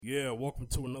Yeah, welcome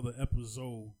to another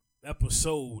episode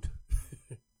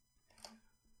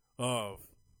of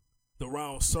The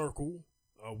Round Circle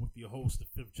with your host, the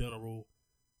Fifth General,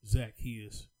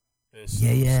 Zacchaeus. And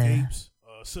Cinema Escapes.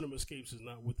 Cinema Escapes is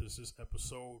not with us this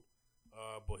episode,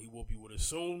 but he will be with us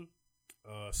soon.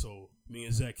 So me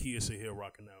and Zacchaeus are here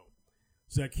rocking out.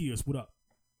 Zacchaeus, what up?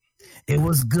 It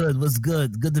was good.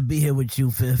 Good to be here with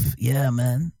you, Fifth. Yeah,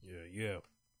 man. Yeah.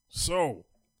 So,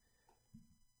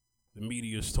 the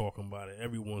media's talking about it.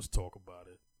 Everyone's talking about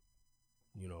it.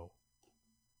 You know,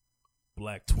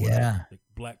 Black Twitter. Yeah.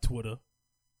 Black Twitter.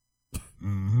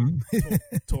 Mm-hmm.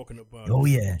 Talking about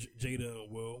Jada and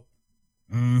Will.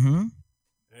 Mm-hmm.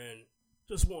 And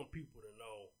just want people to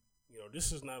know, you know,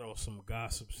 this is not on some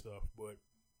gossip stuff, but,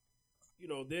 you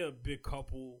know, they're a big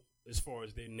couple as far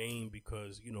as their name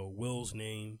because, you know, Will's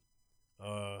name,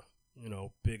 you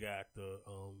know, big actor,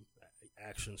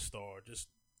 action star, just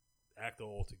actor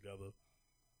altogether.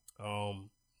 You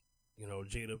know,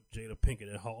 Jada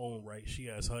Pinkett in her own right, she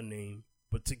has her name,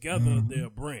 but together they're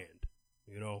a brand,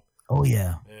 you know. Oh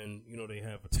yeah. And you know they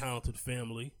have a talented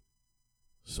family,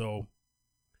 so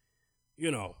you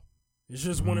know it's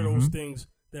just one of those things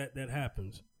that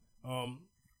happens.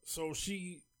 So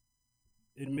she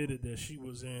admitted that she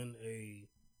was in a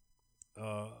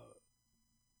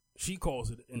she calls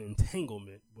it an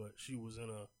entanglement, but she was in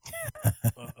a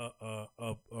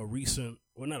recent,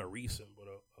 well, not a recent, but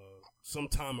some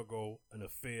time ago, an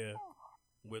affair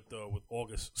with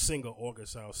singer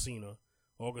August Alsina.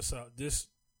 This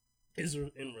is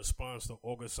in response to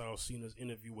August Alsina's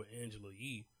interview with Angela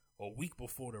Yee a week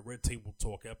before the Red Table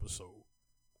Talk episode.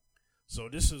 So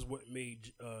this is what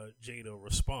made Jada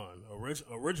respond.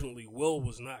 Originally, Will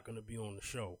was not going to be on the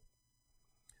show.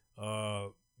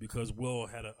 Because Will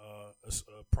had a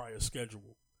prior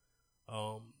schedule.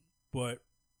 But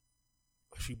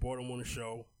she brought him on the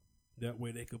show. That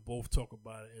way they could both talk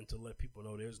about it and to let people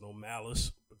know there's no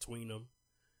malice between them.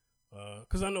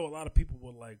 Because I know a lot of people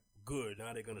were like, good,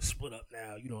 now they're going to split up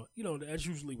now. You know, that's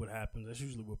usually what happens. That's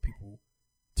usually what people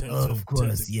tend to. Of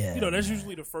course, yeah. You know, that's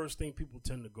usually the first thing people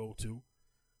tend to go to.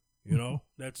 You know,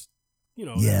 that's, you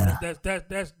know,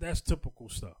 that's typical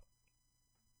stuff.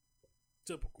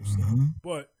 Typical stuff.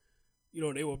 But, you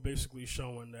know, they were basically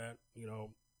showing that, you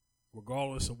know,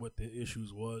 regardless of what the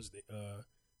issues was,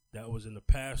 that was in the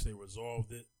past, they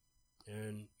resolved it,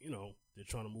 and, you know, they're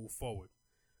trying to move forward.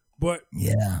 But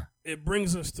it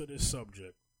brings us to this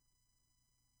subject.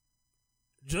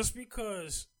 Just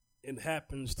because it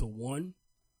happens to one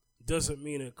doesn't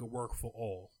mean it could work for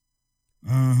all.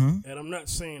 And I'm not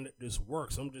saying that this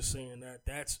works. I'm just saying that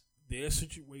that's their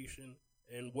situation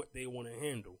and what they want to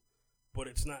handle. But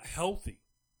it's not healthy.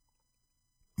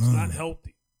 It's not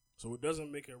healthy. So it doesn't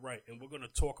make it right. And we're going to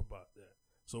talk about that.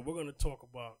 So we're going to talk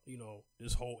about, you know,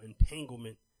 this whole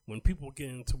entanglement. When people get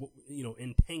into, you know,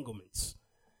 entanglements,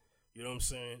 you know what I'm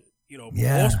saying? You know,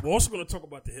 we're also going to talk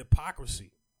about the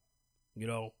hypocrisy. You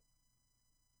know,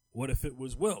 what if it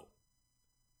was Will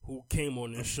who came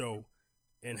on this show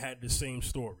and had the same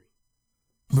story?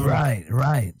 So,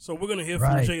 right. So we're going to hear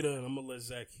from Jada, and I'm going to let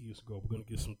Zacchaeus go. We're going to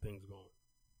get some things going.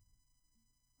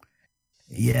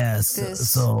 Yes.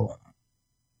 So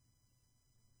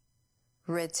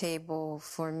Red Table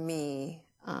for me,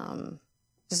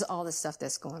 just all the stuff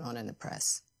that's going on in the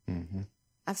press.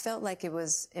 I felt like it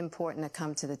was important to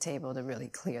come to the table to really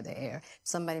clear the air.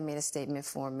 Somebody made a statement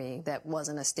for me that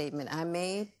wasn't a statement I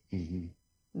made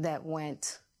that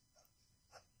went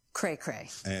cray-cray.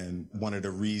 And one of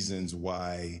the reasons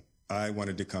why I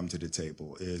wanted to come to the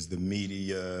table is the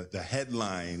media, the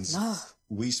headlines.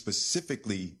 We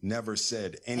specifically never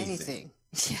said anything.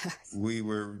 Yeah. We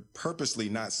were purposely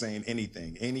not saying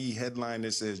anything. Any headline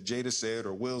that says Jada said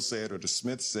or Will said or the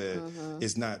Smith said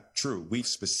is not true. We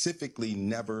specifically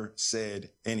never said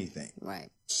anything. Right.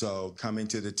 So coming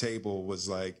to the table was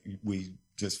like, we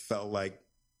just felt like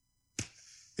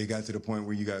it got to the point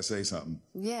where you got to say something.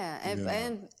 Yeah.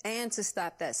 And to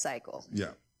stop that cycle.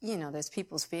 Yeah. You know, there's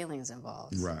people's feelings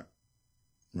involved. Right.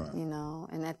 You know,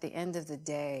 and at the end of the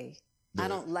day, I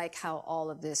don't like how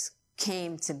all of this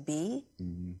came to be.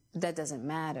 That doesn't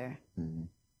matter.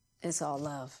 It's all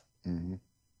love.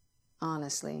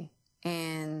 Honestly.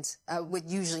 And I would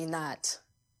usually not,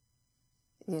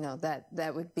 you know,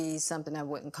 that would be something I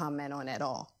wouldn't comment on at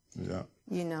all. Yeah.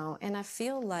 You know, and I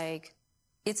feel like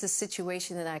it's a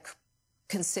situation that I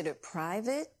consider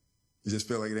private. You just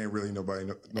feel like it ain't really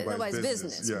nobody's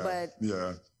business.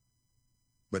 Yeah.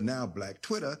 But now Black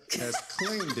Twitter has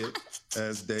claimed it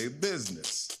as their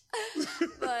business.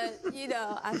 But, you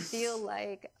know, I feel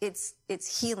like it's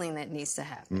healing that needs to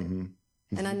happen.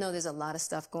 And I know there's a lot of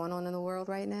stuff going on in the world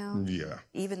right now. Yeah.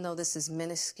 Even though this is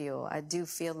minuscule, I do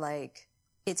feel like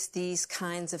it's these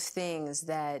kinds of things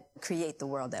that create the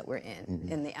world that we're in.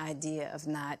 And the idea of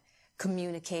not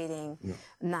communicating,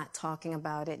 not talking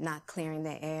about it, not clearing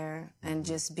the air, and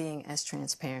just being as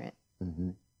transparent.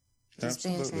 Just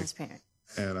being transparent.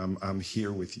 And I'm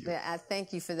here with you. Yeah, I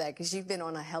thank you for that, because you've been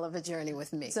on a hell of a journey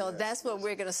with me. So that's what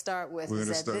we're going to start with,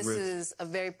 is that this is a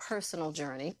very personal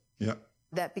journey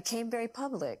that became very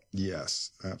public.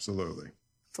 Yes, absolutely.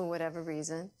 For whatever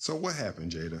reason. So what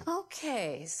happened, Jada?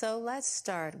 Okay, so let's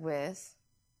start with,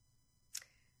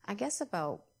 I guess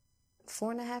about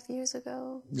 4.5 years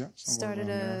ago. Yeah.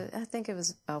 I think it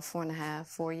was about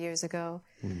 4 years ago.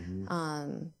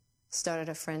 Started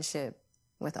a friendship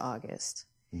with August.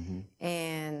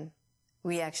 And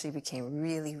we actually became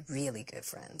really, really good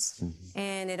friends.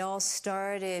 And it all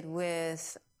started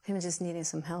with him just needing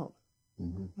some help.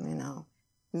 You know,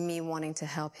 me wanting to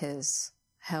help his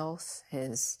health,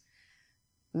 his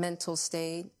mental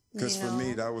state. Because for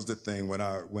me, that was the thing when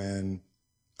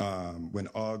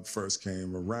Aug first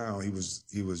came around, he was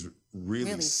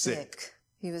really sick.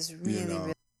 He was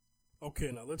really.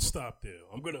 Okay, now let's stop there.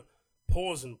 I'm gonna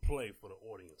pause and play for the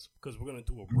audience because we're gonna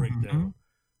do a breakdown.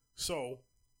 So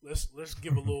let's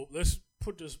give a little. Let's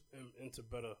put this into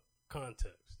better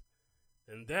context,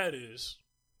 and that is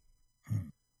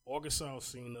August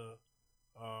Alsina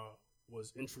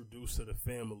was introduced to the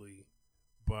family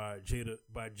by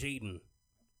Jaden,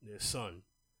 their son.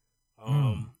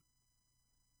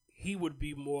 He would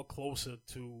be more closer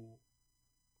to.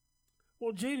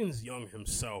 Well, Jaden's young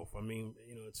himself. I mean,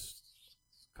 you know, it's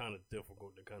kind of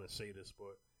difficult to kind of say this,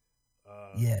 but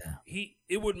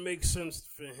it would make sense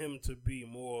for him to be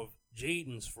more of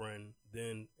Jaden's friend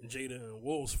than Jada and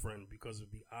Will's friend because of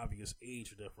the obvious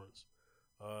age difference.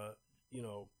 You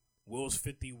know, Will's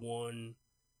 51,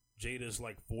 Jada's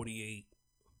like 48.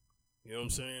 You know what I'm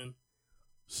saying?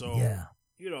 So,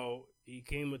 you know, he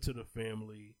came into the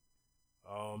family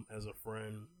as a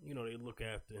friend. You know, they look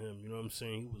after him. You know what I'm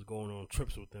saying? He was going on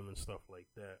trips with them and stuff like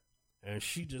that. And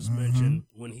she just mentioned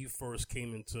when he first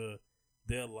came into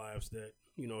their lives that,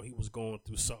 you know, he was going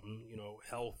through something, you know,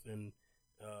 health and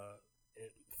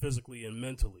physically and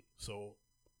mentally. So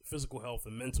physical health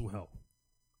and mental health,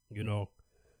 you know.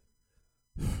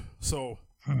 So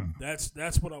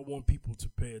that's what I want people to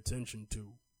pay attention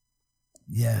to.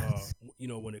 You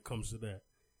know, when it comes to that.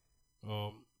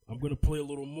 I'm going to play a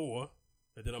little more,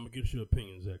 and then I'm going to get your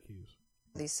opinion, Zach Hughes.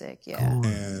 He's sick,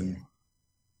 And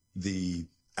the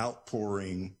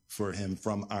outpouring for him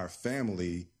from our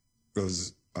family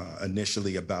was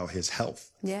initially about his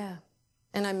health. Yeah.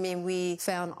 And I mean, we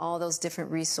found all those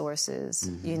different resources,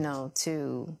 you know,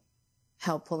 to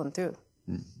help pull him through.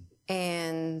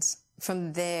 And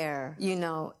from there, you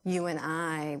know, you and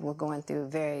I were going through a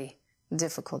very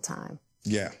difficult time.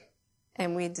 Yeah.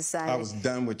 And we decided. I was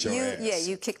done with your ass. Yeah,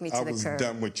 you kicked me to the curb. I was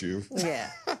done with you. Yeah.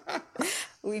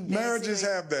 Marriages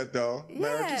have that, though.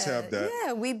 Marriages have that.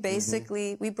 Yeah, we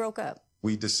basically, we broke up.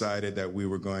 We decided that we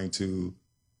were going to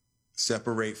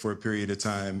separate for a period of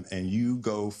time, and you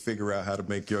go figure out how to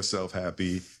make yourself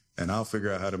happy, and I'll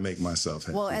figure out how to make myself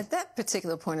happy. Well, at that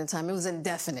particular point in time, it was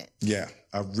indefinite. Yeah,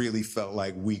 I really felt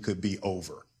like we could be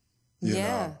over. You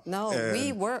know?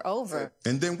 We were over.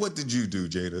 And then what did you do,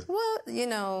 Jada? Well, you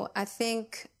know, I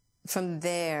think from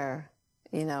there,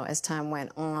 you know, as time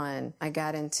went on, I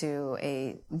got into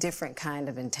a different kind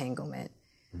of entanglement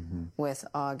with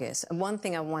August. And one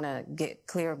thing I want to get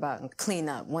clear about and clean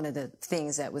up, one of the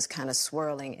things that was kind of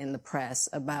swirling in the press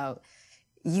about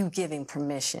you giving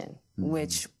permission,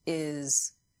 which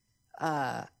is,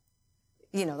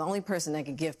 you know, the only person that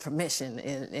could give permission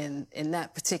in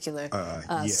that particular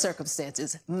circumstance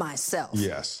is myself.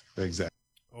 Yes, exactly.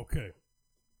 Okay.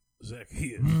 Zach,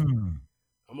 here. I'm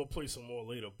going to play some more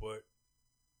later, but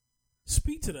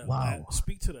speak to that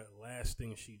last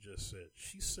thing she just said.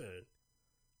 She said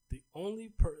the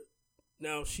only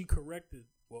now she corrected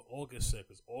what August said,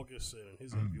 because August said in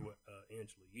his interview with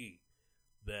Angela Yee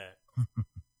that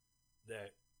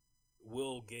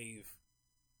Will gave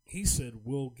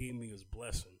me his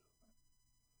blessing.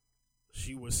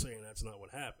 She was saying that's not what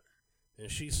happened. And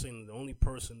she's saying the only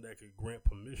person that could grant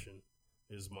permission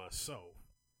is myself.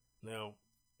 Now,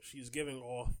 she's giving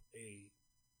off a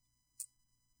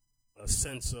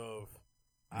sense of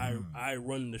I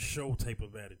run the show type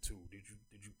of attitude. Did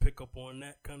you pick up on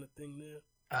that kind of thing there?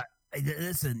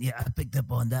 Listen, I picked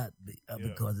up on that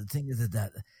because the thing is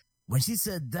that when she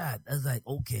said that, I was like,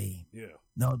 okay. Yeah.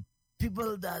 Now,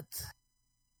 people that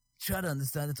try to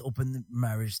understand this open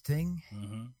marriage thing,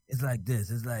 it's like this.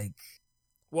 It's like...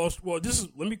 Well, this is...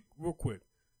 Let me... Real quick.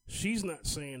 she's not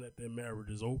saying that their marriage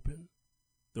is open.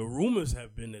 The rumors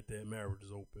have been that their marriage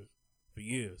is open for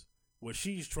years. What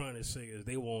she's trying to say is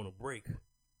they were on a break.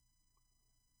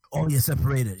 Oh, yeah,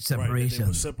 separation. Right, they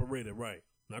were separated, right.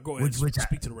 Now go ahead and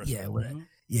speak to the rest of it.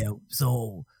 Yeah,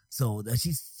 so that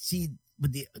she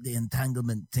with the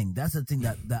entanglement thing, that's the thing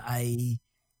that I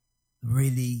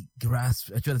really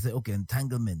grasp. I try to say, okay,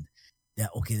 entanglement. Yeah,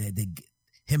 okay,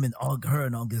 him and her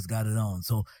and August got it on.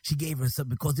 So she gave herself,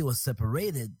 because they were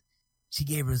separated, she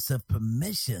gave herself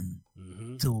permission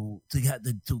to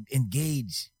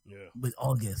engage with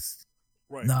August.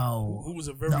 Right. Now, who was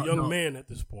a very young man at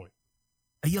this point.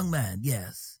 A young man,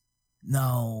 yes.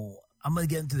 Now, I'm gonna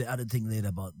get into the other thing later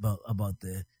about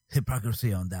the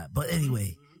hypocrisy on that. But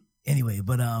anyway,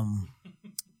 the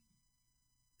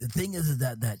thing is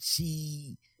that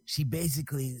she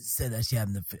basically said that she had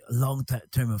a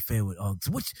long-term affair with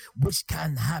August, which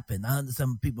can happen. I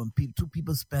understand two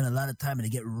people spend a lot of time and they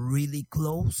get really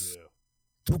close,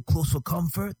 too close for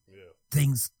comfort. Yeah.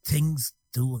 Things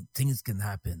can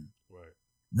happen. Right.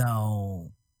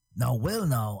 Now,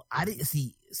 I didn't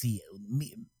see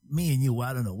me and you.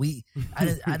 I don't know.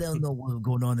 I don't know what's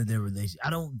going on in their relationship. I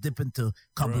don't dip into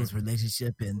couples'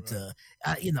 relationship, and this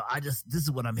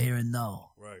is what I'm hearing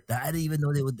now. Right. That I didn't even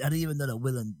know that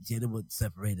Will and Jada would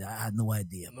separate. I had no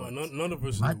idea. No, none of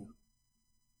us knew.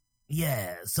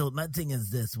 Yeah. So my thing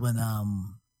is this: when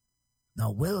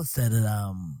now Will said it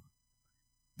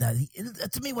that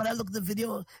to me, when I looked at the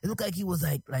video, it looked like he was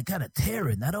like kind of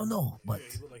tearing. I don't know, but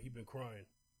he looked like he'd been crying.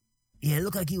 Yeah, it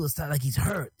looked like he was like he's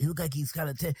hurt. It looked like he's kind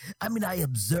of tearing. I mean, I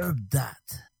observed that,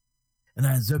 and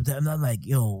I'm like,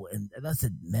 yo, and I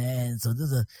said, man, so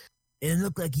it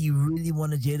looked like he really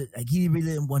wanted Jada, like he really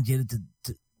didn't want Jada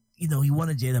to he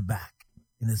wanted Jada back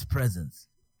in his presence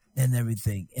and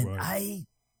everything. And I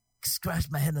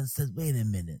scratched my head and said, wait a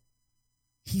minute.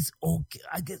 He's okay,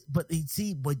 I guess, but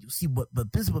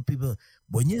principal people,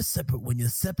 when you're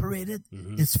separated,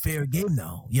 it's fair game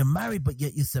now. You're married, but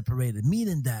yet you're separated,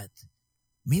 meaning that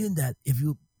if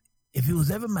you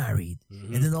was ever married,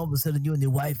 and then all of a sudden you and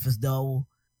your wife is now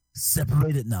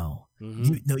separated now,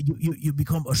 you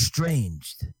become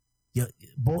estranged.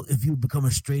 If you become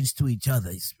estranged to each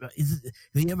other, have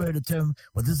you ever heard the term?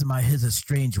 Well, this is his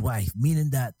estranged wife,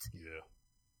 meaning that. Yeah.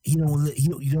 You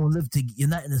don't live together. You're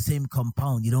not in the same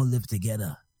compound. You don't live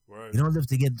together. Right. You don't live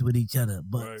together with each other.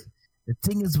 But the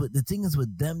thing is with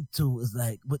them too is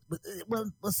like with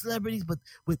celebrities, but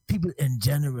with people in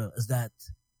general is that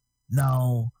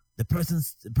now the person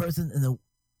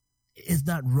is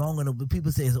not wrong. And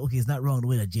people say it's not wrong the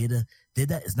way that Jada did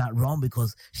that. It's not wrong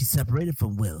because she separated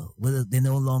from Will. They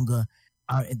no longer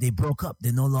are. They broke up.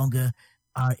 They no longer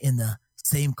are in the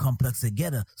same complex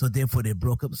together, so therefore they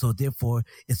broke up, so therefore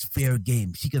it's fair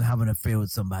game. She can have an affair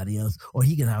with somebody else, or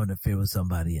he can have an affair with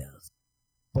somebody else.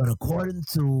 But according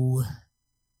to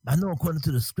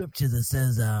the scriptures, it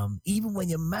says even when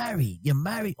you're married,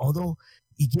 although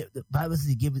the Bible says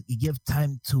you give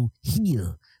time to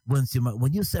heal. When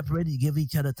you're separated, you give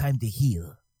each other time to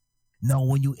heal. Now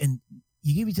when you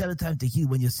give each other time to heal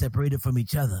when you're separated from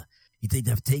each other, you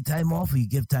take time off, or you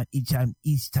give time each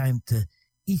time to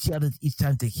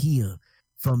heal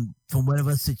from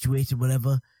whatever situation,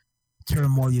 whatever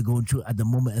turmoil you're going through at the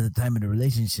moment, at the time of the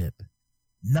relationship.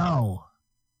 Now,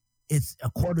 it's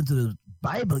according to the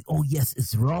Bible. Oh yes,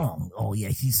 it's wrong. Oh yeah,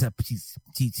 she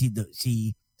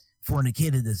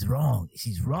fornicated. Is wrong.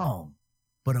 She's wrong.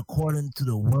 But according to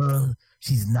the world,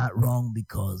 she's not wrong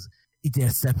because they're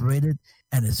separated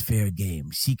and it's fair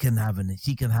game. She can have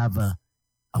a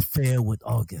affair with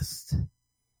August.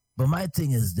 But my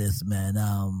thing is this, man.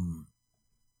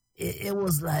 It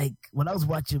was like when I was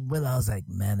watching Will, I was like,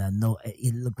 man, I know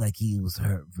it looked like he was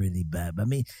hurt really bad. I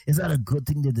mean, it's not a good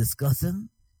thing to discuss him,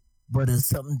 but it's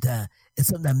something that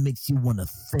makes you want to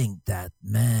think that,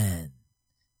 man,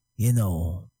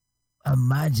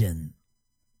 imagine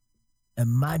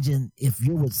if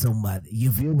you're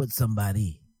with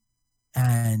somebody,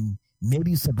 and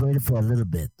maybe you separated for a little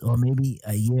bit, or maybe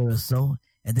a year or so,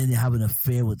 and then you have an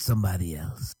affair with somebody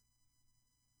else.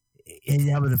 And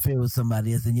you have an affair with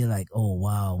somebody else, and you're like, "Oh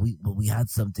wow, we had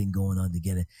something going on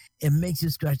together." It makes you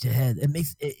scratch your head. It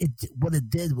makes it. What it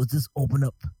did was just open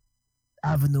up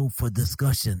avenue for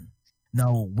discussion.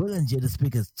 Now, Will and Jada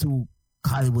speak as two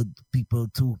Hollywood people,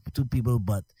 two people,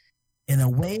 but in a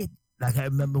way, like I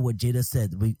remember what Jada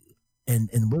said.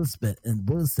 And Will said,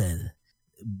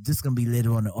 this is gonna be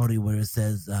later on the audio where it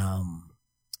says,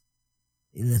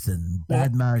 "Listen,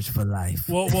 bad marriage for life."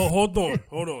 Well, hold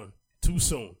on. Too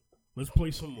soon. Let's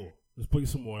play some more.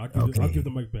 I'll give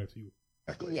the mic back to you.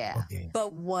 Yeah. Okay.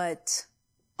 But what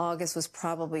August was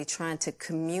probably trying to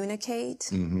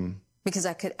communicate, because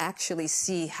I could actually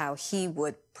see how he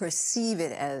would perceive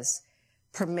it as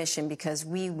permission, because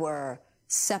we were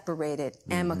separated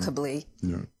amicably.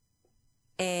 Yeah.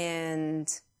 And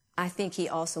I think he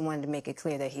also wanted to make it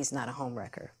clear that he's not a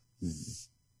homewrecker,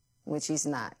 which he's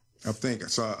not. I think,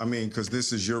 so, I mean, because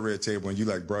this is your red table and you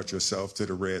like brought yourself to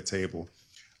the red table.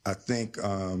 I think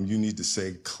you need to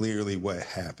say clearly what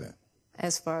happened.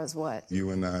 As far as what?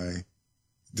 You and I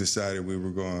decided we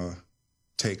were going to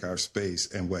take our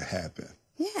space, and what happened.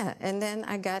 Yeah, and then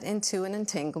I got into an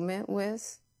entanglement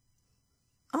with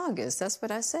August. That's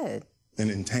what I said. An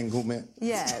entanglement?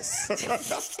 Yes.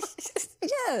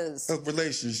 Yes. A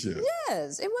relationship?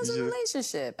 Yes, it was a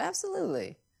relationship.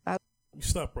 Absolutely. You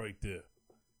stop right there.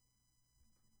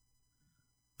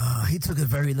 He took it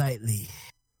very lightly.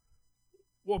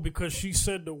 Well, because she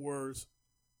said the words,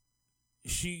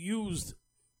 she used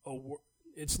a word.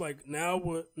 It's like now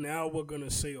we're gonna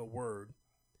say a word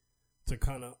to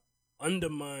kind of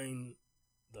undermine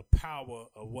the power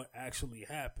of what actually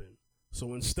happened.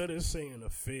 So instead of saying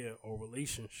affair or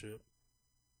relationship,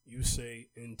 you say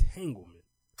entanglement.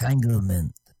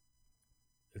 Entanglement.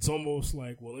 It's almost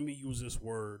like, well, let me use this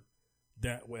word.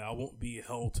 That way I won't be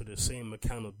held to the same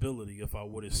accountability if I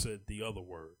would have said the other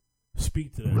word.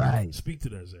 Speak to that. Right. Speak to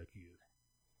that, Zacchaeus.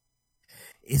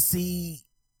 You see,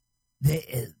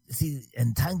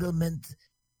 entanglement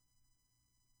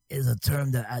is a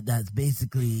term that's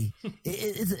basically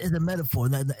it's a metaphor.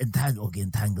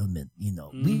 Entanglement. You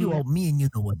know, me and you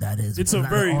know what that is. It's a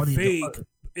very vague.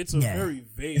 It's a very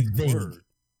vague word.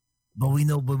 But we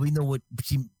know what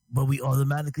she. But we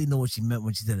automatically know what she meant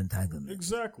when she said entanglement.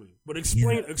 Exactly. But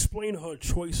explain her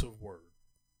choice of word.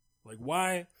 Like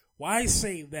why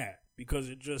say that? Because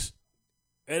it just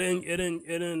and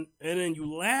then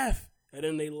you laugh, and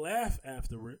then they laugh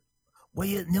after it. Well,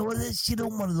 you know what it is? She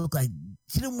don't want to look like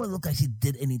she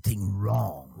did anything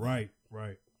wrong. Right.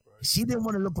 She didn't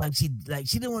want to look like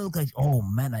oh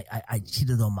man, I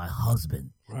cheated on my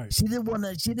husband. Right. She didn't want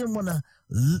to.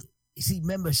 See,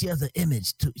 remember, she has an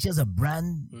image. She has a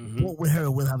brand. What with her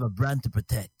will have a brand to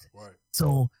protect. Right.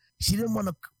 So she didn't want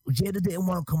to. Jada didn't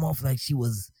want to come off like she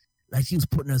was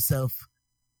putting herself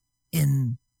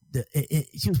in the.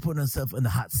 She was putting herself in the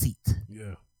hot seat.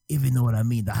 Yeah. If you know what I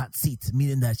mean, the hot seat,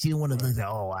 meaning that she didn't want to look like,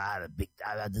 oh, I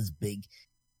had this big,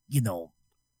 you know,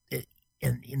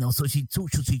 and you know. So she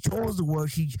chose the word.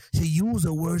 She used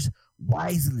the words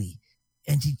wisely,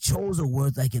 and she chose a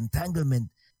word like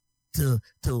entanglement to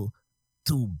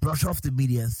brush off the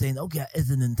media, saying, okay, it's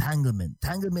an entanglement.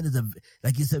 Entanglement is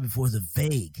like you said before, is a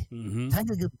vague.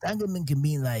 Entanglement can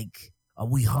mean like,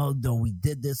 we hugged, or we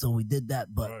did this, or we did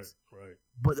that, but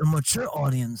a mature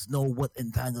audience know what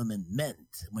entanglement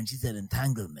meant when she said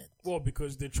entanglement. Well,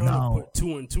 because they're trying to put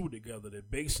two and two together. They're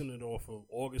basing it off of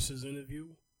August's interview.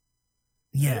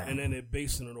 Yeah. And then they're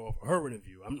basing it off her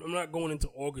interview. I'm not going into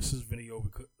August's interview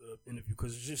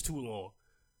because it's just too long.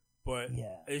 But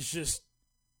it's just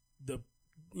the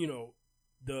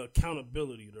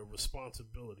accountability, the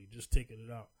responsibility, just taking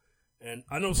it out. And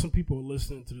I know some people are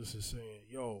listening to this and saying,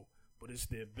 yo, but it's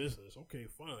their business. Okay,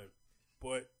 fine.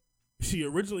 But she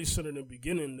originally said in the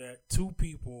beginning that two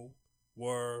people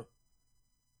were,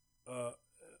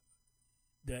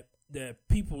 that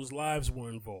people's lives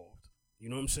were involved. You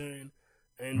know what I'm saying?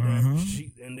 And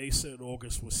that they said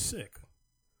August was sick.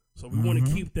 So we want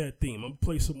to keep that theme. I'm going to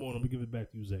play some more and I'm going to give it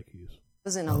back to you, Zacchaeus. I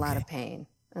was in a lot of pain,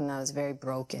 and I was very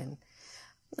broken.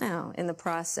 Now, in the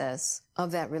process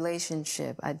of that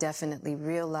relationship, I definitely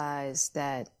realized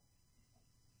that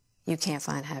you can't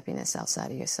find happiness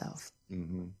outside of yourself.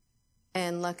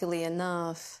 And luckily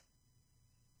enough,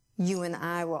 you and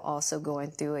I were also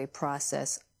going through a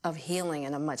process of healing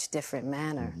in a much different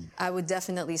manner. I would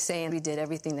definitely say we did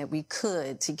everything that we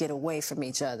could to get away from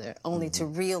each other, only to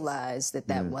realize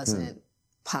that wasn't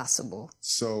possible.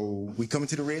 So we come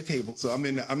to the red table. So I'm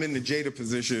in the Jada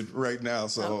position right now.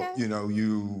 So you know,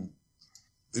 you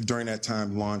during that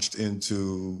time launched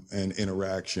into an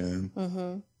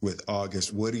interaction with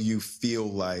August. What do you feel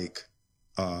like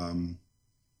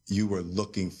you were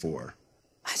looking for?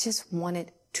 I just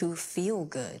wanted to feel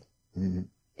good.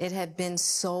 It had been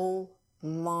so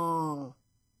long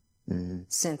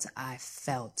since I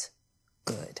felt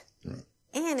good.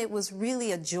 And it was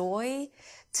really a joy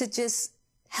to just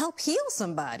help heal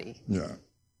somebody. Yeah.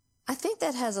 I think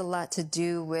that has a lot to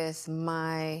do with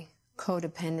my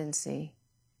codependency.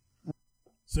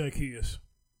 Zacchaeus.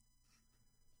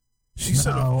 She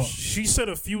said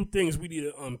a few things we need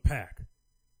to unpack.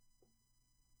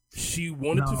 She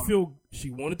wanted to feel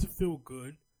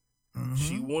good.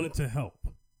 She wanted to help.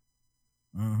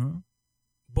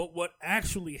 But what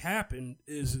actually happened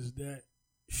is that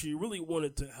she really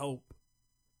wanted to help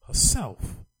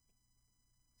herself.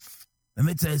 Let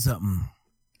me tell you something.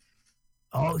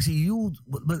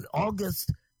 But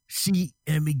August, she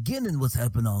in the beginning was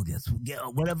helping August,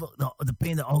 whatever the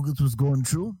pain that August was going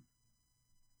through.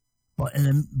 But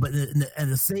in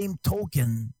the same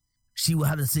token, she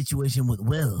had a situation with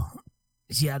Will.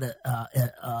 She had a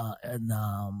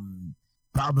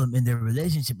problem in their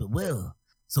relationship with Will.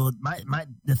 So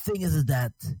the thing is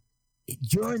that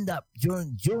during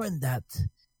that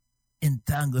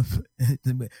entanglement,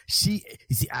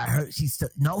 I heard she's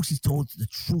told the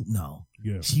truth now.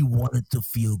 Yeah. She wanted to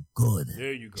feel good.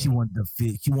 There you go. She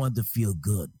wanted to feel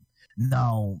good.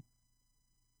 Now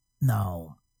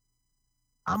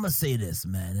I'm gonna say this,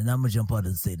 man, and I'm gonna jump out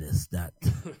and say this, that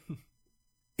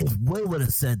if Will would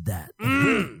have said that, if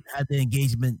Will had the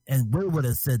engagement and Will would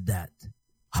have said that,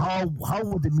 how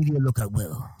would the media look at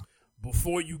Will?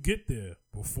 Before you get there,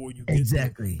 before we get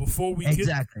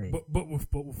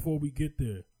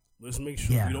there, let's make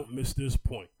sure we don't miss this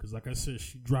point, because like I said,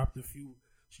 she dropped a few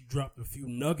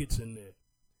nuggets in there.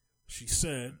 She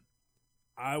said,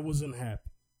 "I wasn't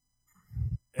happy,"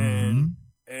 and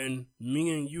me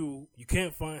and you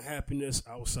can't find happiness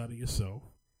outside of yourself.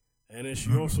 And then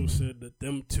she also said that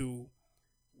them two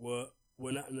were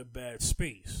not in a bad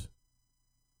space.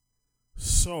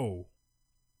 So,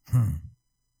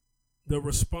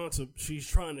 she's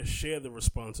trying to share the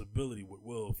responsibility with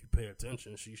Will. If you pay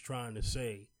attention, she's trying to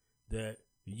say that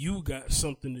you got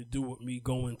something to do with me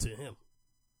going to him.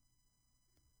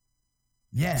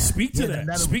 Yeah. Speak to that.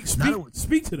 Speak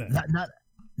to that.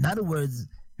 In other words,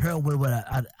 her and Will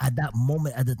at that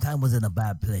moment, at the time, was in a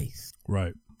bad place.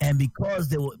 Right. And because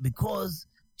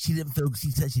she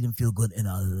said she didn't feel good in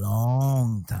a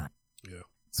long time. Yeah.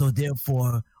 So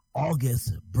therefore,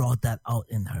 August brought that out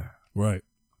in her. Right.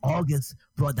 August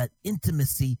brought that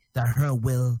intimacy that her and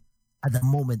Will at the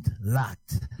moment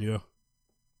lacked. Yeah.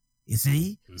 You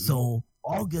see? Mm-hmm. So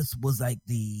August was like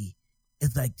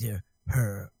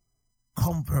her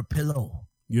pillow.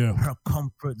 Yeah. Her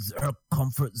comfort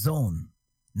zone.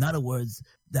 In other words,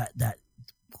 that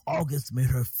August made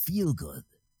her feel good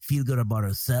about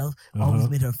herself. August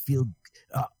made her feel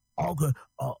August,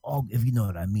 if you know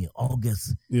what I mean.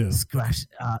 August scratch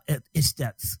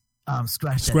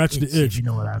the itch. If you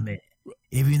know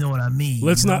what I mean.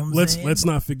 Let's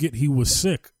not forget he was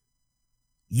sick.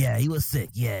 Yeah, he was sick.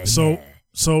 Yeah.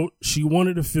 So she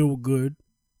wanted to feel good,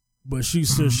 but she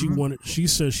said she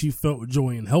said she felt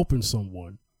joy in helping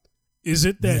someone. Is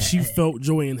it that she felt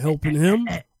joy in helping him,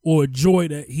 or joy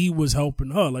that he was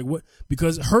helping her? Like what?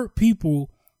 Because hurt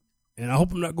people, and I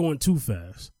hope I'm not going too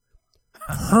fast.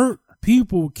 Hurt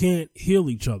people can't heal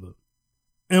each other.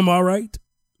 Am I right?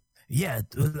 Yeah,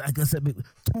 like I said,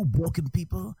 two broken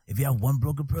people. If you have one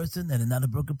broken person and another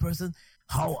broken person,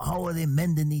 how are they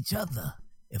mending each other?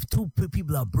 If two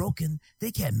people are broken, they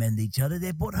can't mend each other.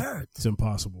 They're both hurt. It's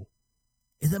impossible.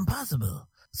 It's impossible.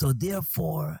 So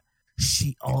therefore,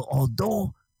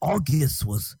 although August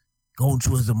was going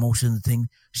through his emotional thing,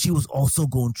 she was also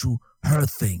going through her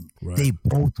thing. Right. They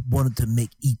both wanted to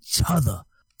make each other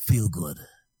feel good.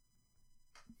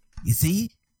 You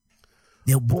see?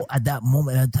 They both at that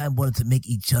moment at time wanted to make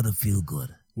each other feel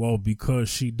good. Well, because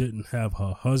she didn't have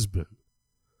her husband.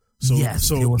 So, yes,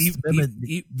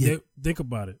 think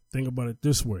about it. Think about it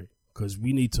this way, because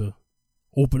we need to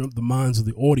open up the minds of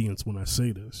the audience when I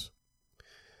say this.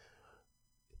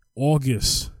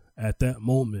 August, at that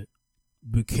moment,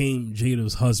 became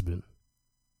Jada's husband.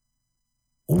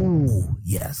 Oh,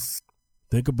 yes.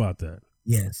 Think about that.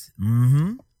 Yes.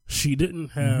 Mm-hmm. She didn't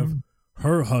have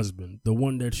her husband, the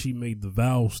one that she made the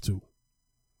vows to.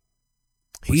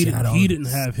 He didn't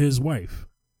have his wife.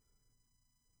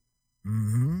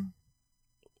 Mm-hmm.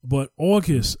 But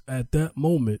August, at that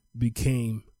moment,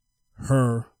 became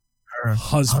her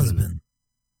husband.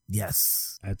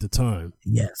 Yes. At the time.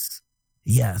 Yes.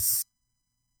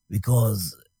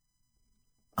 Because,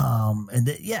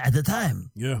 at the time.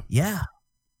 Yeah.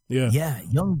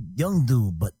 Young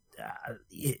dude, but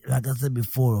like I said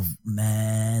before,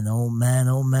 man, oh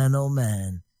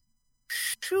man.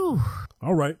 Whew.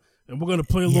 All right. And we're going to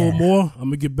play a little more. I'm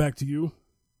going to get back to you.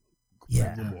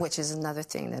 Yeah. Which is another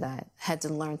thing that I had to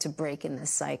learn to break in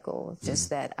this cycle. Just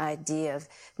that idea of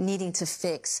needing to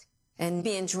fix and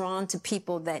being drawn to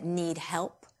people that need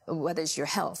help, whether it's your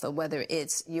health or whether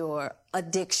it's your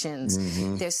addictions.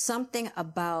 Mm-hmm. There's something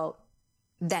about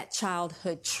that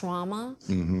childhood trauma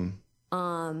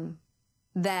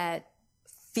that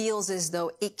feels as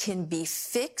though it can be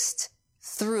fixed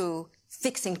through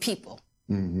fixing people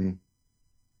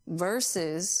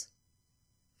versus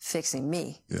fixing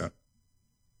me. Yeah.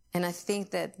 And I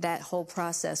think that whole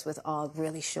process with Aug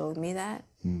really showed me that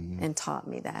and taught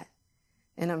me that.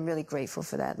 And I'm really grateful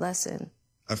for that lesson.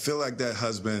 I feel like that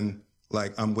husband,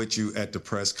 like I'm with you at the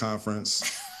press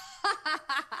conference.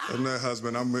 I'm that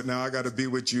husband. Now I got to be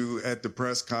with you at the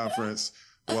press conference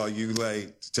while you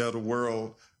like tell the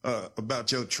world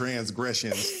about your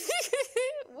transgressions.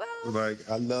 Well, like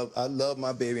I love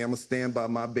my baby. I'm gonna stand by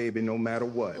my baby no matter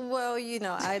what. Well,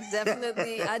 I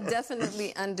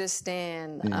definitely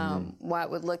understand why it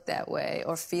would look that way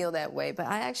or feel that way, but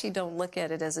I actually don't look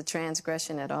at it as a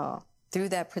transgression at all. Through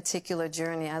that particular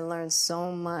journey, I learned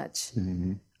so much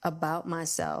about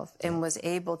myself and was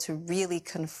able to really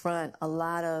confront a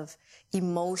lot of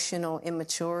emotional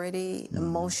immaturity,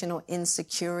 emotional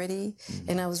insecurity,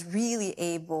 and I was really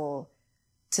able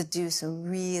to do some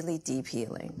really deep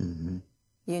healing,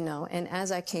 and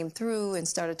as I came through and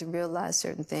started to realize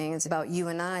certain things about you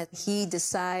and I, he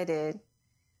decided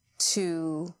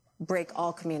to break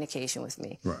all communication with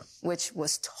me, right, which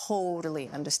was totally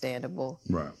understandable.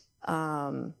 Right.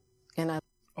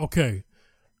 Okay.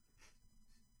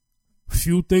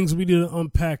 Few things we need to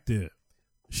unpack there.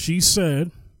 She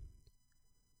said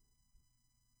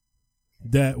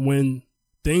that when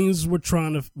they were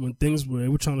trying to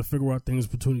figure out things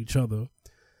between each other,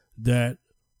 that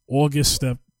August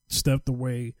stepped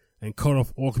away and cut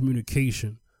off all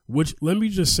communication. Which, let me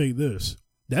just say this: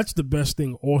 that's the best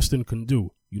thing Austin can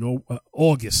do. That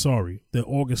August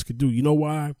could do. You know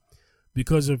why?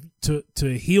 Because to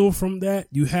heal from that,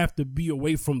 you have to be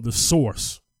away from the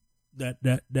source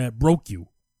that broke you.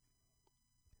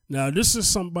 Now, this is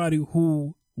somebody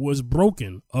who was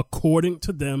broken according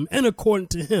to them and according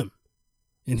to him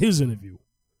in his interview.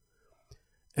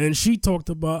 And she talked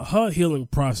about her healing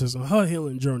process and her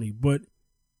healing journey, but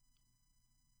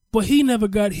he never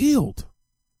got healed.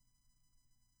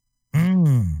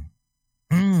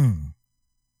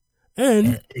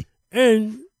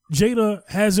 And Jada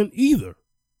hasn't either.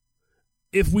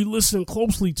 If we listen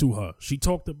closely to her, she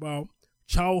talked about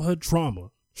childhood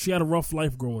trauma. She had a rough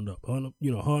life growing up. Her and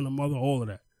her mother, all of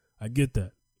that. I get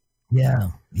that.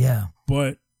 Yeah.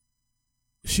 But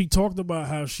she talked about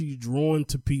how she's drawn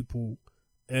to people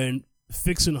and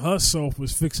fixing herself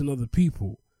was fixing other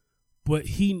people. But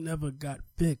he never got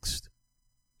fixed.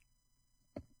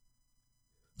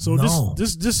 So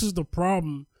this is the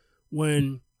problem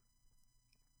when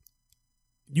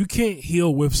you can't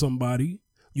heal with somebody.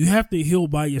 You have to heal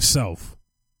by yourself.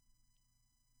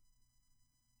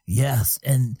 Yes,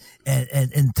 and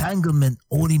entanglement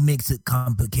only makes it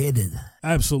complicated.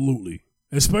 Absolutely.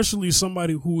 Especially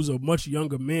somebody who's a much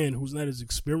younger man who's not as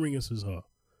experienced as her.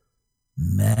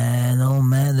 Man, oh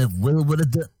man, if Will would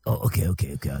have done... Oh, okay.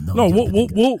 No,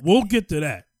 we'll get to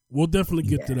that. We'll definitely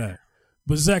get to that.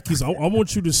 But Zacchaeus, I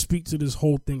want you to speak to this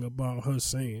whole thing about her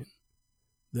saying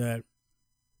that...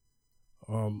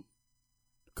 God,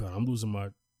 I'm losing my...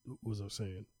 What was I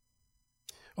saying?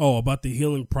 Oh, about the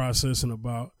healing process and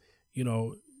about,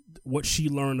 what she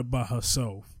learned about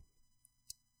herself.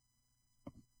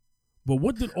 But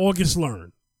what did August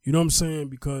learn? You know what I'm saying?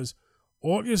 Because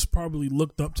August probably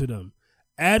looked up to them.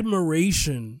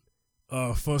 Admiration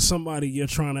for somebody you're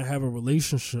trying to have a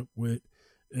relationship with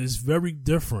is very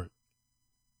different.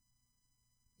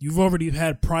 You've already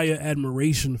had prior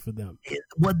admiration for them.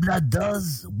 What it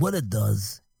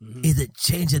does is it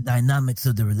changes the dynamics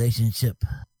of the relationship.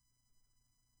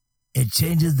 It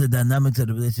changes the dynamics of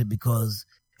the relationship because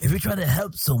if you try to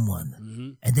help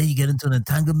someone and then you get into an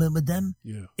entanglement with them,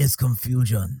 it's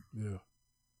confusion. Yeah.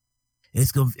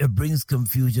 It brings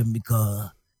confusion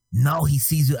because now he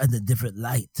sees you in a different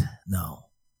light now.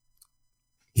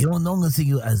 He don't longer see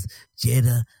you as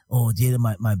Jada,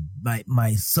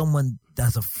 my someone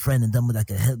that's a friend and someone that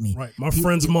can help me. Right, my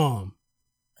friend's mom.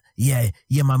 Yeah,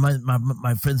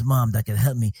 my friend's mom that can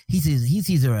help me. He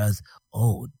sees her as,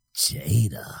 oh,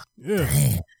 Jada. Yeah.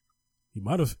 Damn. He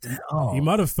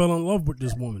might have fell in love with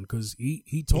this woman because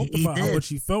he talked about how much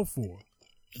he felt for her.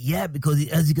 Yeah, because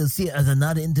as you can see, as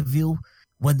another interview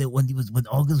when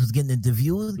August was getting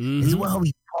interviewed, is how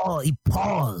he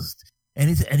paused.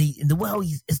 And the way how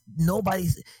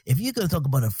nobody's, if you're gonna talk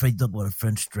about a friend, talk about a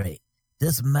friend straight.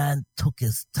 This man took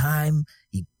his time.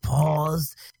 He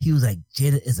paused. He was like,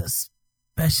 Jada is a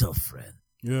special friend.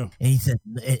 Yeah. And he said,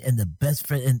 and the best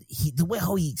friend, and the way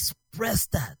how he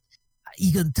expressed that,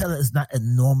 you can tell it's not a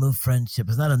normal friendship.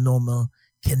 It's not a normal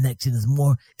connection.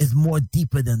 It's more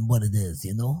deeper than what it is,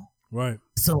 Right.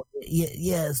 So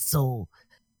yeah. So,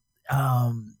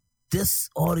 this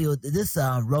audio, this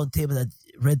red table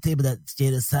that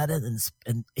Jada sat at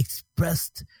and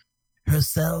expressed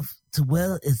herself to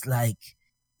Will is like,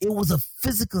 it was a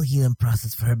physical healing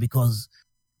process for her because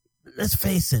let's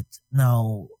face it.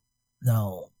 Now,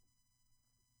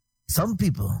 some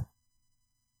people,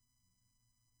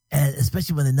 and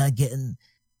especially when they're not getting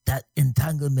that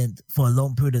entanglement for a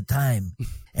long period of time,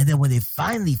 and then when they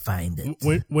finally find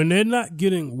it, when they're not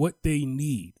getting what they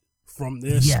need from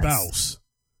their spouse,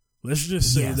 let's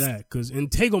just say that, because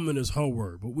entanglement is her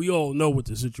word, but we all know what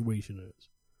the situation is.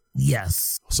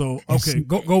 Yes. So okay,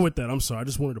 go with that. I'm sorry, I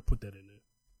just wanted to put that in there.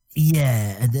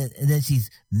 Yeah, and then she's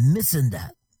missing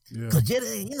that. Because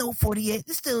Yeah. 48,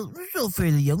 it's still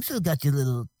fairly young. Still got your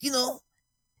little, you know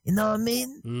what I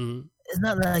mean? Mm-hmm. It's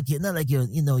not like you're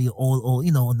you're old,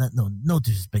 no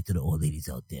disrespect to the old ladies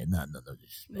out there. No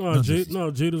disrespect.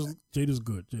 Jada's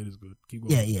good. Jada's good. Keep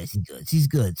going. Yeah, she's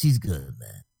good. She's good,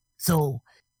 man. So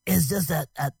it's just that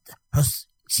at her,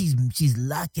 she's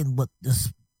lacking what the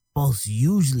spouse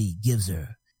usually gives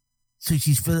her.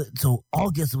 So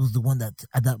August was the one that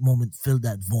at that moment filled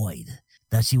that void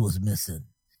that she was missing.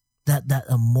 That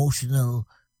emotional,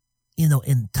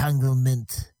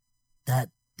 entanglement, that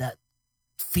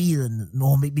feeling,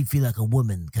 or make me feel like a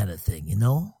woman kind of thing,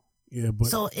 Yeah, but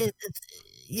so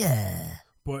yeah.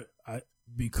 But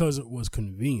because it was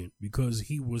convenient, because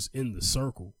he was in the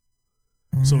circle,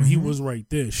 Mm-hmm. so he was right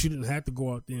there. She didn't have to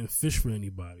go out there and fish for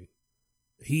anybody.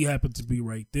 He happened to be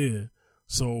right there.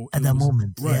 So at that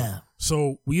moment, right. yeah.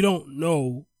 So we don't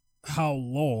know how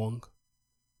long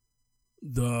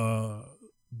the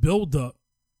build-up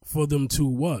for them two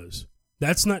was.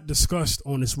 That's not discussed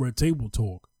on this Red Table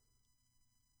Talk.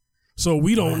 So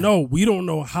we don't know. We don't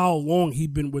know how long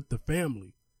he'd been with the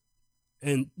family,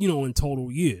 and in total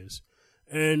years.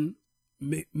 And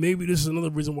maybe this is another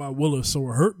reason why Will is so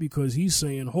hurt, because he's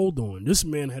saying, "Hold on, this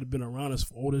man had been around us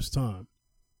for all this time."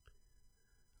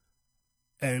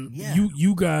 And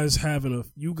you guys having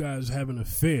an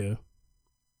affair.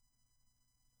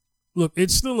 Look,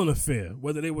 it's still an affair,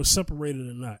 whether they were separated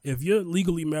or not. If you're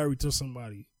legally married to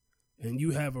somebody and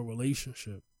you have a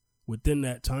relationship within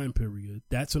that time period,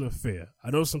 that's an affair.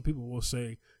 I know some people will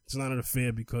say it's not an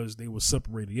affair because they were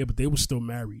separated. Yeah, but they were still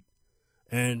married.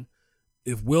 And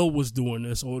if Will was doing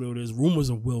this, although there's rumors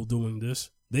of Will doing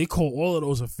this, they call all of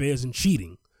those affairs and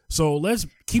cheating. So let's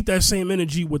keep that same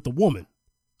energy with the woman.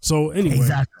 So anyway,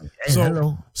 exactly. Hey,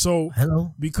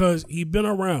 hello. Because he'd been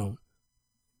around,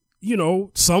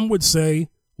 some would say,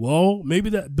 well, maybe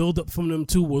that buildup from them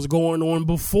two was going on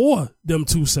before them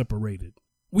two separated.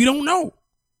 We don't know,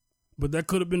 but that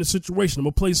could have been a situation. I'm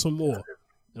gonna play some more.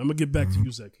 I'm gonna get back to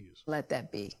you, Zacchaeus. Let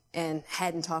that be, and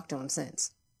hadn't talked to him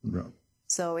since. Yeah.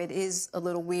 So it is a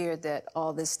little weird that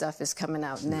all this stuff is coming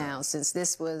out now, since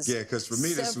this was because for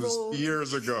me this was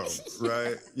years ago,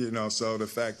 right? So the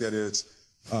fact that it's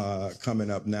coming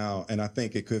up now, and I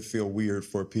think it could feel weird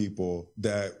for people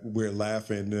that we're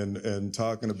laughing and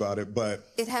talking about it, but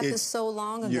it happened so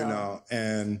long ago,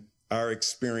 and our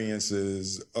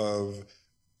experiences of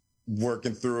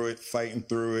working through it, fighting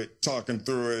through it, talking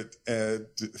through it,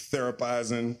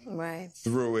 therapizing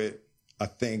through it. I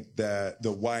think that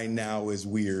the why now is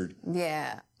weird.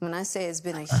 Yeah. When I say it's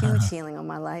been a huge healing on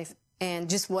my life, and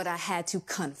just what I had to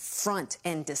confront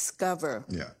and discover,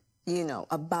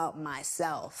 about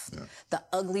myself, the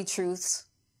ugly truths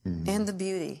and the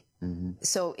beauty. Mm-hmm.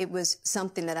 So it was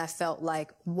something that I felt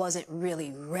like wasn't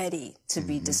really ready to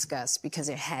be discussed, because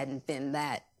there hadn't been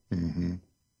that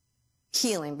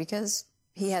healing, because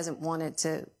he hasn't wanted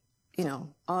to,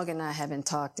 Aug and I haven't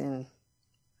talked in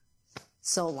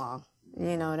so long.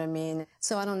 You know what I mean?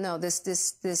 So I don't know.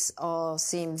 This all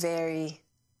seemed very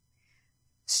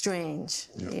strange,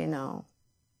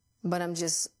 But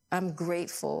I'm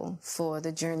grateful for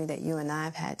the journey that you and I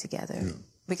have had together.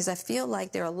 Because I feel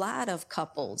like there are a lot of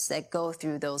couples that go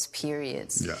through those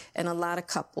periods. And a lot of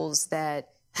couples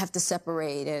that have to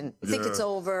separate and think it's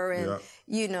over. And,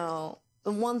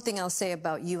 the one thing I'll say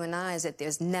about you and I is that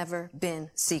there's never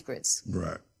been secrets.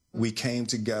 Right. We came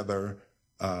together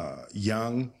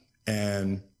young,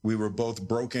 and we were both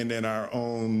broken in our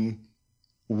own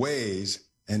ways,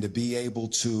 and to be able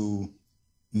to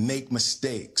make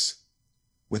mistakes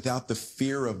without the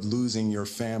fear of losing your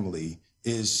family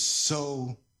is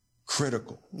so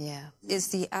critical. Yeah. It's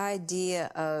the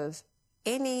idea of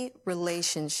any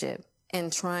relationship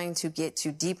and trying to get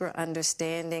to deeper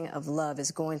understanding of love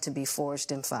is going to be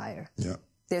forged in fire. Yeah.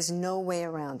 There's no way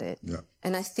around it. Yeah.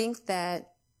 And I think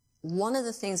that one of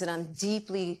the things that I'm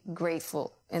deeply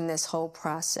grateful in this whole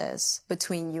process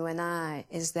between you and I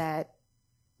is that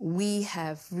we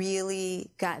have really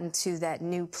gotten to that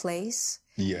new place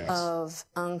of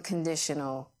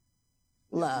unconditional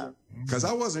love. Because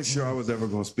I wasn't sure I was ever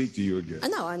going to speak to you again.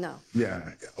 I know.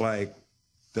 Yeah, like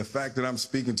the fact that I'm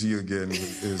speaking to you again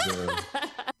is...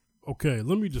 Okay,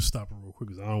 let me just stop it real quick. quick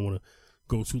because I don't want to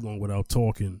go too long without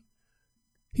talking.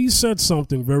 He said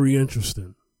something very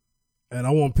interesting, and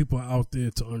I want people out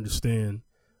there to understand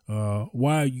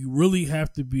why you really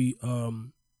have to be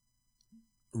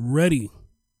ready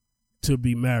to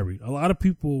be married. A lot of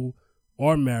people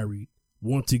are married,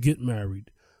 want to get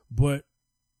married, but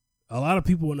a lot of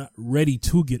people are not ready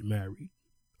to get married.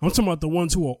 I'm talking about the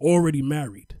ones who are already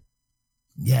married.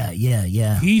 Yeah.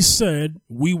 He said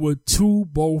we were two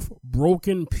both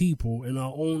broken people in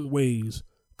our own ways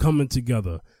coming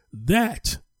together.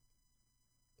 That,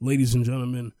 ladies and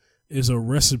gentlemen, is a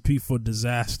recipe for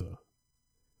disaster.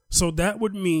 So that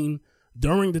would mean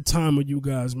during the time of you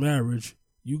guys' marriage,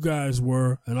 you guys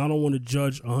were, and I don't want to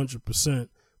judge 100%,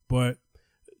 but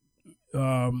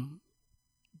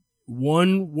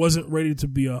one wasn't ready to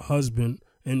be a husband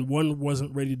and one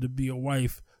wasn't ready to be a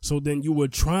wife. So then you were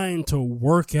trying to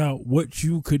work out what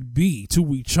you could be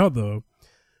to each other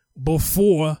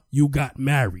before you got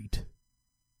married.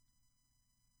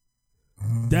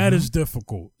 Mm-hmm. That is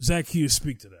difficult. Zacchaeus,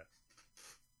 speak to that.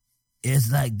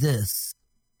 It's like this.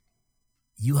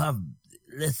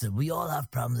 Listen, we all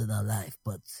have problems in our life,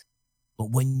 but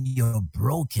when you're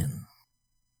broken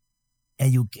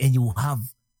and you have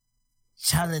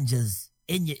challenges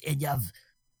and you have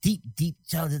deep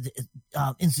challenges,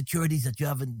 insecurities that you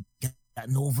haven't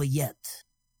gotten over yet,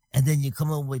 and then you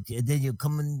come in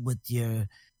with your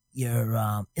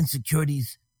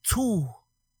insecurities to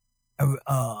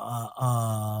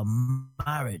a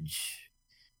marriage,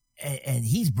 and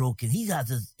he's broken. He has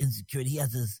his insecurity. He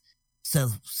has his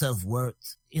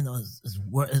self-worth. You know, his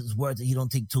worth that he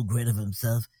don't think too great of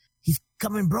himself. He's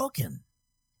coming broken,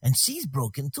 and she's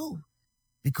broken too,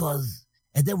 because.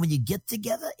 And then when you get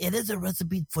together, it is a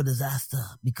recipe for disaster,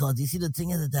 because you see the thing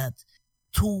is that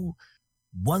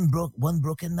one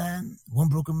broken man, one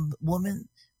broken woman,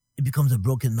 it becomes a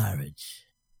broken marriage.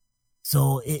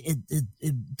 So it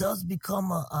does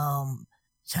become a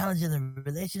challenge in a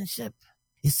relationship.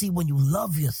 You see, when you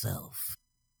love yourself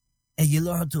and you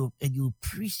learn and you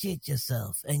appreciate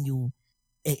yourself and you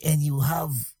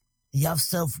have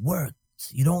self-worth,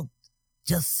 you don't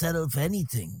just settle for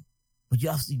anything. But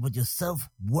your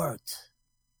self-worth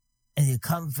and your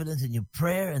confidence and your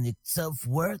prayer and your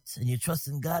self-worth and your trust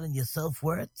in God and your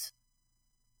self-worth,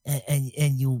 and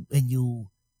you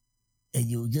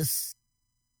just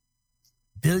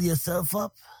build yourself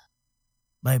up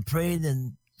by praying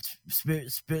and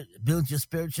build your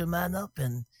spiritual man up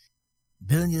and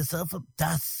building yourself up.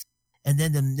 And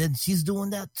then she's doing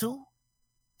that too.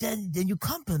 Then you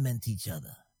complement each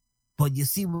other. But you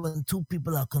see, when two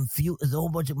people are confused, there's a whole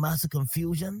bunch of massive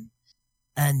confusion,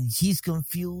 and she's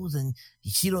confused, and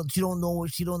she don't know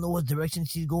what direction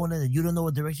she's going in, and you don't know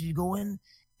what direction she's going.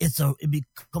 It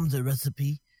becomes a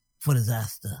recipe for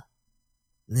disaster,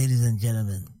 ladies and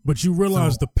gentlemen. But you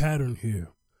realize the pattern here.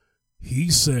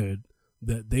 He said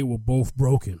that they were both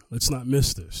broken. Let's not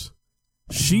miss this.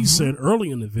 She said early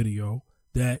in the video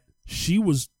that she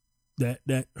was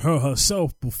that her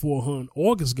herself, before her and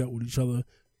August got with each other,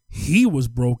 he was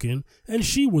broken and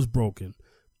she was broken.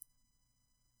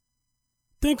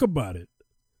 Think about it.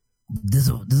 This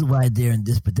is why they're in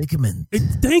this predicament.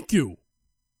 Thank you.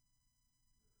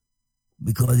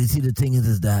 Because you see, the thing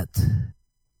is that,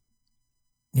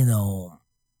 you know,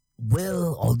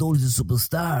 Will, although he's a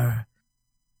superstar,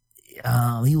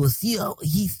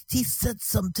 he said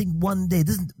something one day.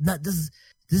 This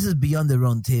is beyond the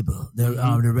round table,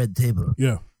 the red table.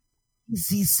 Yeah.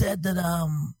 He said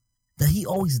that he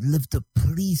always lived to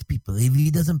please people. If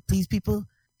he doesn't please people,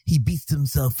 he beats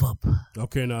himself up.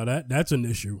 Okay, now that's an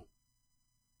issue.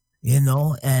 You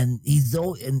know, and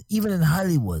and even in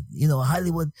Hollywood,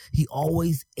 he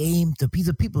always aimed to, he's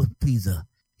a people pleaser.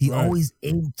 He always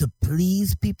aimed to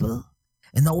please people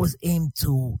and always aimed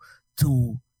to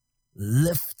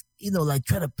lift,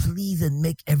 try to please and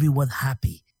make everyone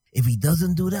happy. If he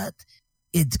doesn't do that,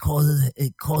 it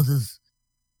causes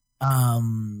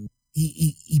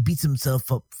he beats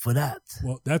himself up for that.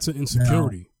 Well, that's an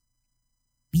insecurity.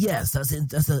 Yes, that's an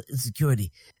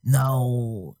insecurity.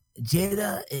 Now,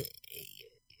 Jada,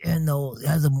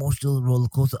 has emotional roller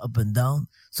coaster up and down.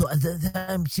 So at the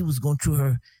time she was going through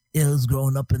her ills,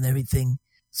 growing up and everything.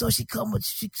 So she come with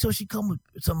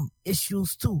some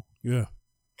issues too. Yeah.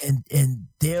 And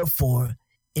therefore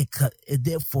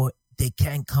they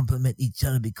can't complement each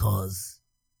other because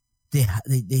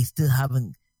they still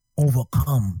haven't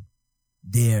overcome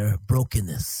their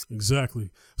brokenness.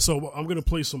 Exactly. So I'm going to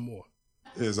play some more.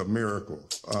 Is a miracle.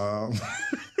 I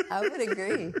would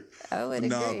agree.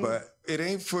 No, but it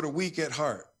ain't for the weak at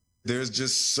heart. There's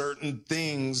just certain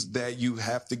things that you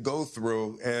have to go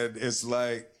through, and it's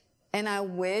like. And I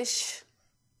wish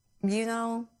you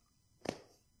know,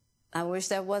 I wish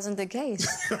that wasn't the case.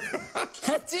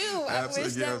 I do. I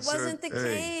wish that wasn't the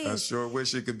case. I sure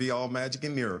wish it could be all magic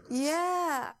and miracles.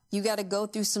 Yeah. You got to go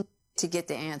through some to get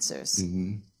the answers.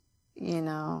 Mm-hmm. You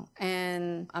know,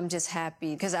 and I'm just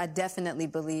happy because I definitely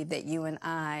believe that you and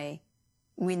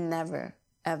we never,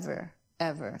 ever,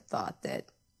 ever thought that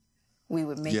we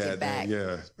would make it back.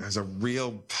 Yeah, there's a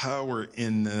real power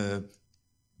in the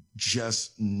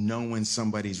just knowing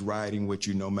somebody's riding with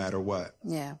you no matter what.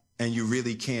 Yeah. And you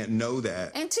really can't know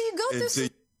that until you go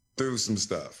through some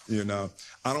stuff, you know.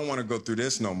 I don't want to go through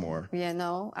this no more. Yeah,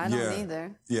 no, I don't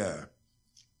either. Yeah.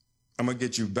 I'm going to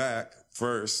get you back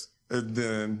first, and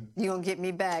then... You're going to get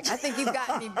me back. I think you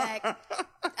got me back.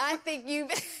 I think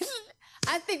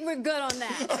we're good on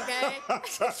that, okay?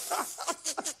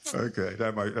 Okay,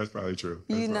 that's probably true.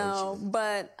 That's true.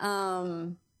 But,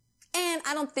 and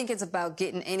I don't think it's about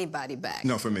getting anybody back.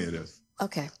 No, for me it is.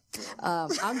 Okay. I'll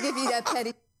give you that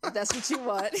petty if that's what you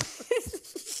want.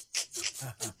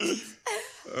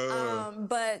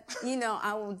 But, you know,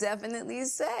 I will definitely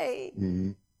say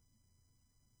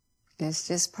it's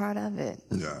just part of it.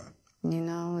 Yeah. You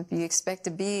know, if you expect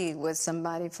to be with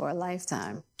somebody for a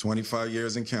lifetime. 25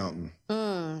 years and counting.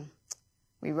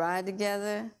 We ride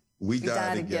together. We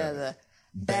die together.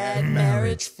 Bad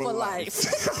marriage for life.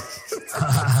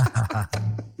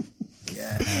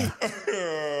 Yeah.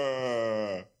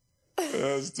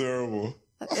 That's terrible.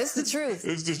 It's the truth.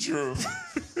 It's the truth.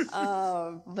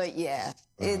 But yeah,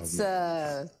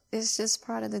 it's just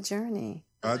part of the journey.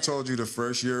 I told you the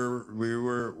first year we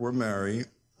were married.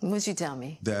 What'd you tell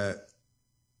me? That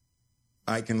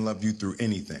I can love you through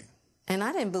anything. And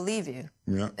I didn't believe you.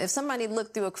 Yeah. If somebody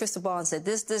looked through a crystal ball and said,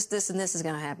 this, and this is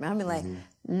going to happen, I'd be like,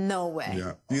 no way.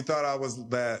 Yeah. You thought I was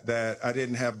that I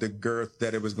didn't have the girth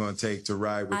that it was going to take to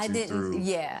ride with you through.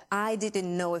 Yeah. I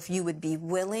didn't know if you would be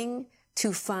willing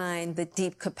to find the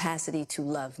deep capacity to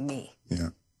love me. Yeah.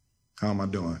 How am I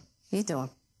doing? You're doing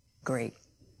great.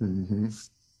 Mm-hmm.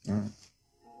 All right.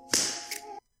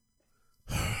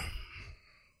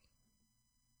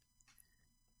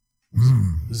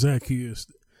 Zacchaeus,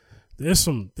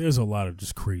 there's a lot of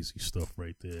just crazy stuff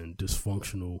right there and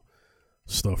dysfunctional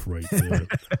stuff right there.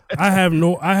 I have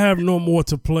no more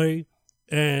to play,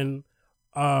 and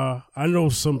I know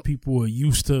some people are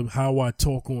used to how I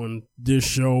talk on this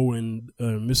show and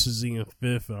Mrs. E and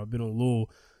Fifth, and I've been a little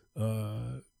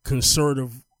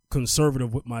conservative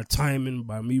with my timing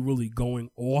by me really going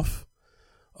off,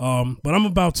 but I'm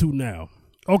about to now.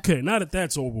 Okay, now that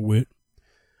that's over with,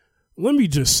 let me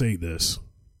just say this.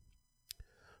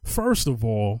 First of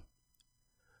all,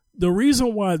 the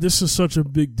reason why this is such a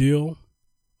big deal,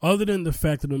 other than the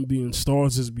fact of them being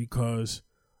stars, is because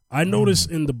I notice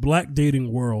in the black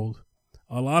dating world,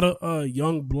 a lot of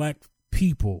young black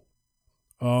people,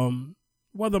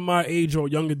 whether my age or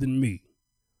younger than me,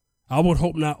 I would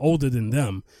hope not older than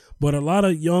them, but a lot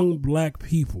of young black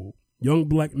people, young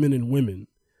black men and women,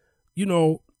 you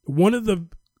know, one of the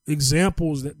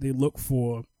examples that they look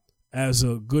for as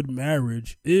a good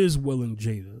marriage is Will and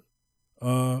Jada.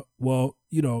 Well,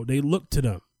 you know, they look to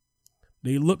them.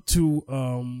 They look to,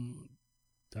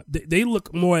 they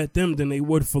look more at them than they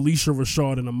would Felicia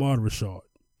Rashad and Ahmad Rashad.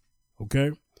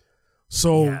 Okay?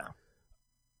 So, yeah.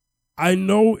 I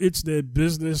know it's their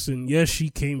business, and yes, she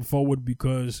came forward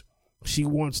because she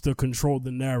wants to control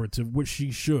the narrative, which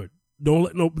she should.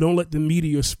 Don't let the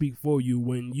media speak for you.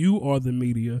 When you are the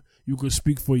media, you can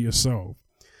speak for yourself.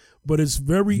 But it's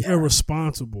very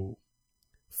irresponsible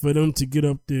for them to get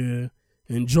up there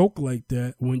and joke like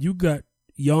that when you got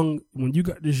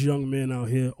this young man out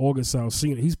here, August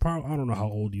Alsina. He's probably, I don't know how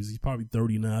old he is. He's probably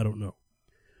 39. I don't know.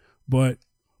 But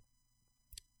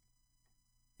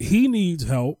he needs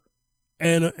help,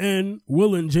 and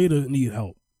Will and Jada need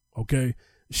help. Okay,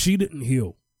 she didn't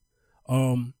heal.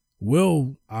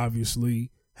 Will obviously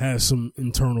has some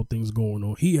internal things going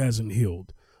on. He hasn't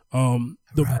healed.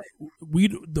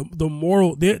 The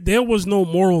moral, there was no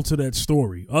moral to that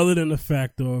story other than the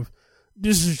fact of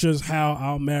this is just how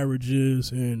our marriage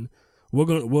is, and we're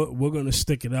gonna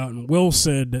stick it out. And Will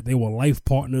said that they were life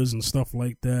partners and stuff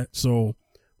like that. So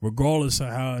regardless of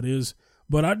how it is,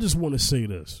 but I just want to say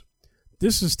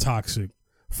this is toxic.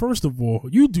 First of all,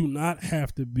 you do not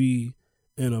have to be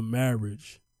in a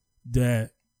marriage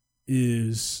that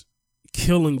is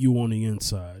killing you on the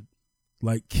inside.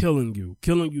 Like killing you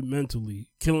mentally,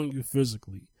 killing you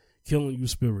physically, killing you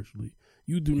spiritually.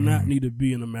 You do not need to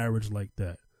be in a marriage like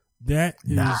that. That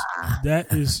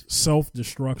is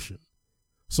self-destruction.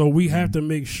 So we have to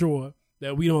make sure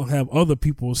that we don't have other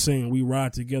people saying we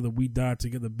ride together, we die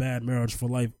together, bad marriage for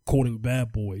life, quoting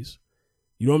Bad Boys.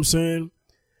 You know what I'm saying?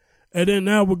 And then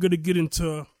now we're going to get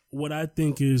into what I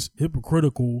think is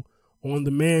hypocritical on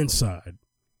the man's side.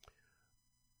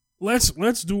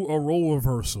 Let's do a role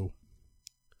reversal.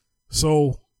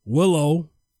 So Willow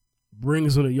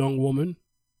brings in a young woman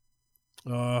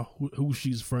who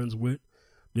she's friends with.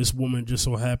 This woman just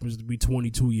so happens to be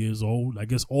 22 years old. I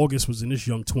guess August was in his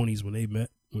young 20s when they met,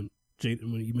 when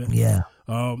he met. Yeah.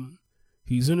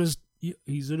 She's in her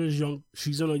young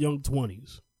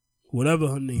 20s, whatever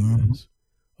her name is.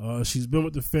 She's been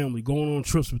with the family, going on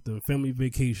trips with them, family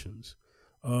vacations.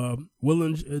 During Will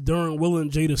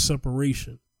and Jada's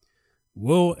separation,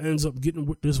 Will ends up getting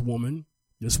with this woman.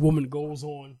 This woman goes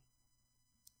on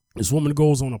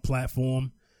a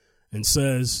platform and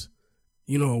says,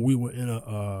 you know, we were in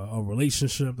a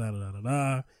relationship,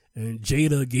 and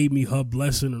Jada gave me her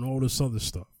blessing and all this other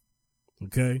stuff.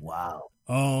 Okay. Wow.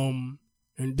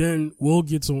 And then Will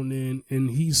gets on in and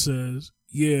he says,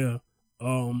 yeah,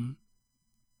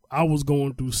 I was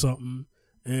going through something,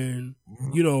 and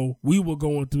you know, we were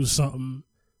going through something.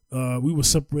 We were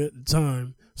separate at the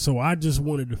time, so I just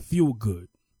wanted to feel good.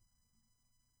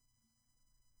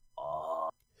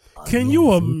 Can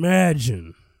you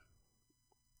imagine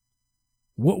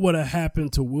what would have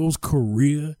happened to Will's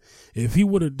career if he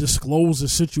would have disclosed a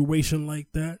situation like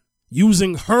that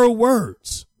using her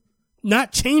words,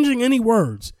 not changing any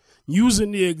words,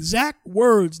 using the exact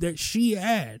words that she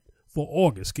had for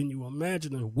August? Can you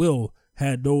imagine if Will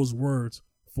had those words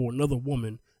for another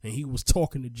woman and he was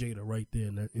talking to Jada right there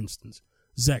in that instance?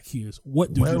 Zach Hughes,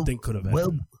 what do you think could have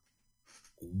happened?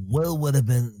 Will would have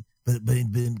been,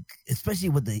 especially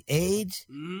with the age,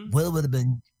 Will would have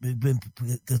been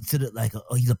considered like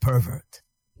he's a pervert.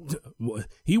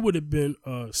 He would have been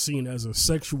seen as a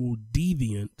sexual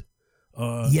deviant.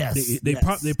 Yes.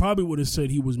 They probably would have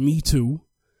said he was Me Too.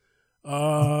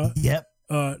 Yep.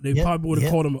 They probably would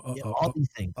have called him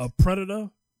a predator.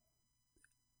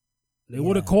 They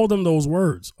would have called him those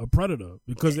words, a predator,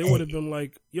 because they would have been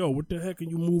like, yo, what the heck are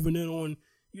you moving in on,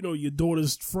 you know, your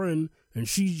daughter's friend, and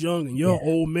she's young, and you're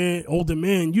older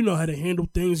man, you know how to handle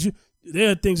things.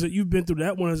 There are things that you've been through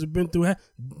that one hasn't been through.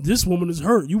 This woman is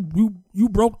hurt. You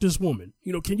broke this woman.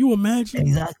 You know, can you imagine?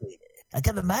 Exactly. I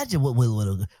can imagine what Will would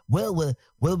have. Will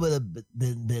would have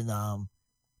been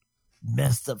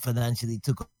messed up financially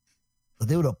too.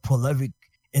 They would have pulled every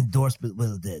endorsement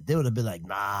Will did. They would have been like,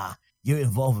 nah, you're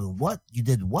involved in what? You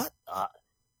did what?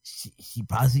 She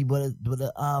possibly would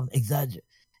have exaggerated.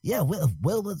 Yeah,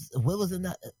 Will was in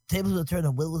that tables would turn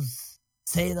and Will was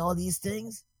saying all these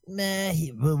things. Man,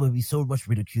 Will would be so much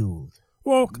ridiculed.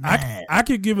 Well, I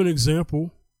could give an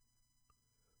example.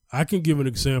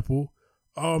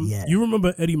 You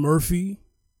remember Eddie Murphy?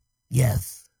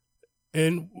 Yes.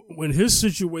 And when his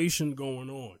situation going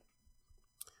on,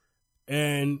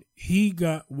 and he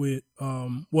got with,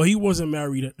 he wasn't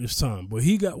married at this time, but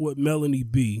he got with Melanie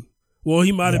B. Well,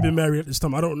 he might have been married at this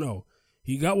time. I don't know.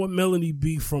 He got with Melanie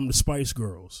B from the Spice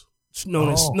Girls,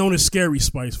 known as Scary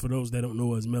Spice for those that don't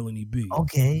know as Melanie B.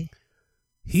 Okay.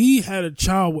 He had a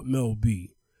child with Mel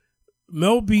B.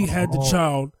 Mel B had the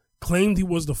child, claimed he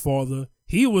was the father.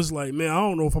 He was like, man, I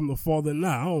don't know if I'm the father or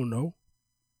not. I don't know.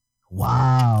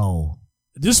 Wow.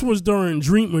 This was during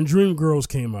when Dreamgirls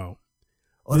came out.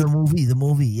 Oh, the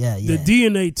movie, yeah. The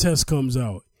DNA test comes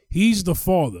out. He's the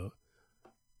father.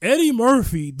 Eddie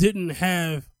Murphy didn't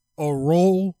have a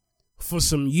role for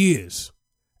some years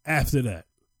after that.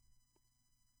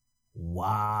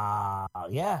 Wow.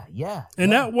 Yeah.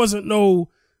 And that wasn't no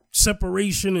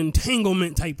separation,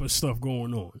 entanglement type of stuff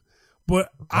going on.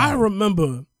 But I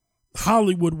remember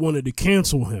Hollywood wanted to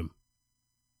cancel him.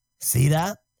 See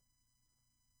that?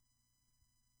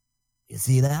 You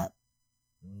see that?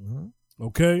 Mm-hmm.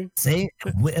 Okay. Same.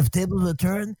 If tables were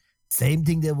turned, same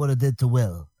thing they would have did to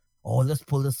Will. Oh, let's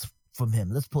pull this from him.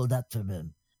 Let's pull that from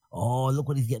him. Oh, look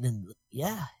what he's getting in.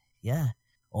 Yeah.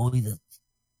 Oh, this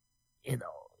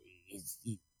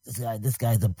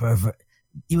guy's a pervert.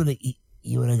 He would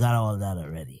have got all of that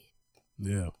already.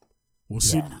 Yeah. Well,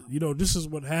 see, this is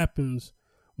what happens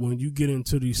when you get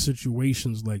into these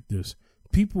situations like this.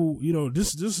 People,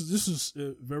 this is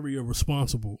very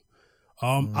irresponsible.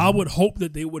 I would hope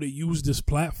that they would have used this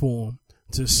platform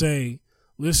to say,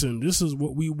 listen, this is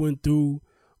what we went through,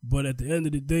 but at the end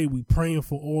of the day, we praying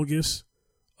for August,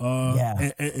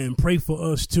 and pray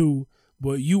for us too.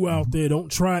 But you out there,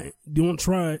 don't try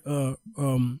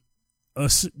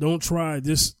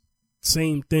this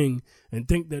same thing and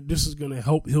think that this is going to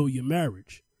help heal your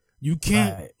marriage. You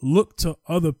can't look to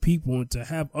other people and to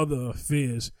have other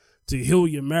affairs to heal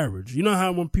your marriage. You know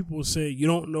how when people say you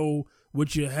don't know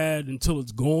what you had until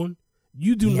it's gone?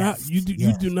 You do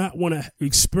not want to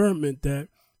experiment that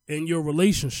in your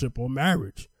relationship or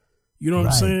marriage. You know what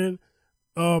I'm saying?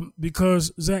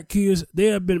 Because Zacchaeus,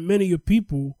 there have been many of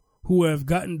people who have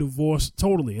gotten divorced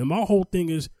totally. And my whole thing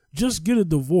is just get a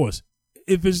divorce.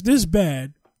 If it's this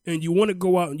bad and you want to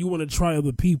go out and you want to try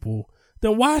other people,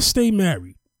 then why stay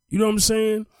married? You know what I'm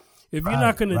saying? If you're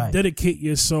not going to dedicate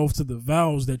yourself to the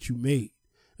vows that you made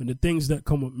and the things that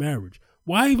come with marriage,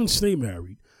 why even stay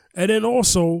married? And then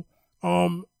also,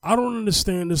 I don't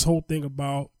understand this whole thing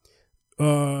about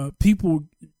people.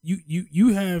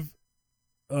 You have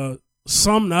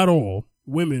some, not all,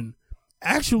 women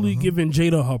actually giving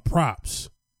Jada her props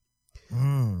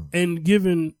and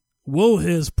giving Will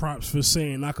his props for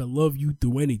saying I could love you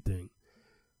through anything.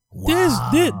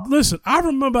 Wow. Listen, I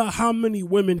remember how many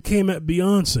women came at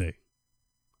Beyonce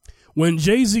when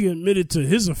Jay-Z admitted to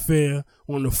his affair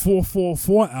on the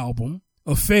 444 album,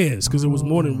 Affairs, because it was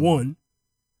more than one.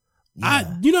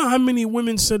 Yeah. You know how many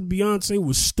women said Beyonce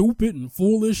was stupid and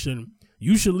foolish and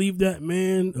you should leave that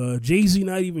man. Jay-Z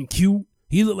not even cute.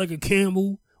 He looked like a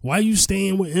camel. Why are you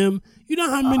staying with him? You know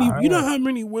how many? You know how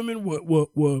many women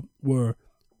were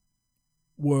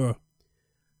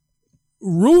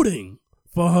rooting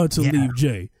for her to leave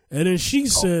Jay, and then she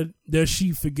said that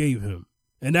she forgave him,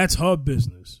 and that's her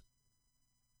business.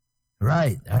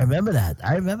 Right, I remember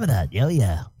that.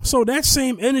 Yeah. So that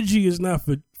same energy is not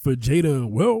for Jada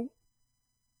and Will.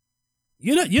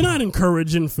 You're not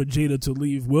encouraging for Jada to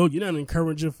leave Will. You're not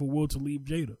encouraging for Will to leave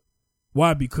Jada.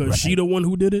 Why? Because she the one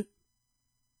who did it?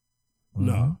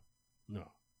 No.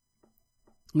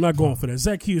 I'm not going for that.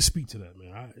 Zacchaeus, speak to that,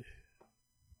 man.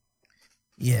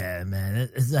 Yeah, man.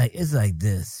 It's like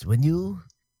this. When you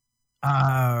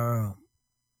are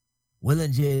Will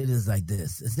and Jada is like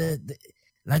this. It's that,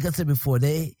 like I said before,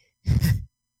 they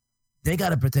got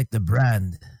to protect the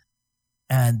brand.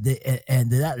 And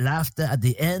that laughter at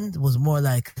the end was more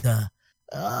like, they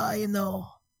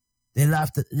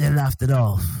laughed it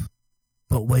off.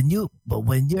 But when you're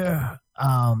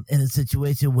in a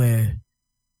situation where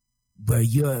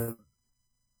you're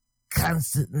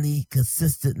consistently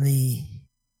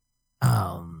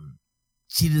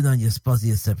cheating on your spouse,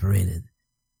 you're separated,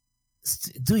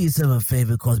 do yourself a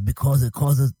favor because it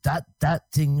causes that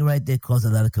thing right there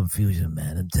causes a lot of confusion,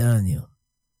 man. I'm telling you.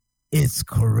 It's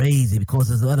crazy because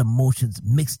there's a lot of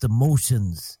mixed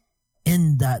emotions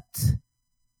in that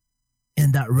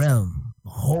realm. A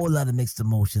whole lot of mixed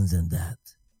emotions in that.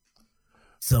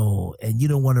 So, and you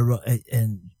don't want to,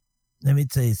 and let me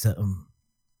tell you something.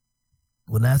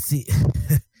 When I see,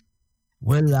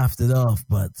 Will laughed it off,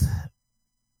 but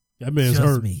that man's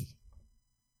hurt. Me,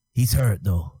 he's hurt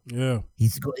though. Yeah,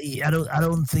 I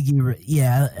don't think he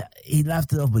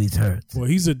laughed it off, but he's hurt. Well,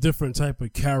 he's a different type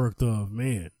of character of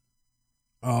man.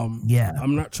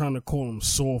 I'm not trying to call him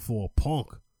soft or a punk,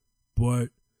 but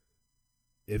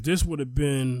if this would have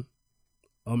been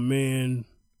a man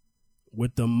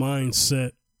with the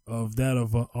mindset of that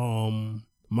of a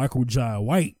Michael Jai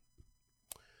White,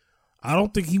 I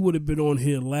don't think he would have been on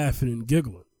here laughing and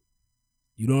giggling.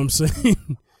 You know what I'm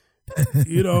saying?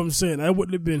 You know what I'm saying? That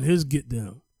wouldn't have been his get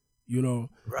down, you know?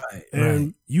 Right.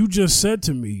 And you just said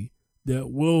to me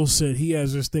that Will said he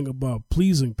has this thing about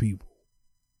pleasing people.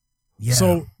 Yeah.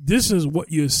 So this is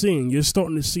what you're seeing. You're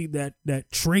starting to see that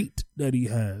trait that he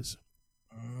has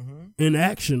in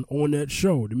action on that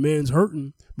show. The man's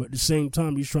hurting, but at the same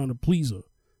time, he's trying to please her.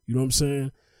 You know what I'm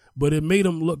saying? But it made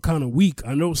him look kind of weak.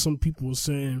 I know some people were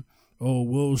saying, oh,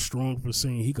 Will's strong for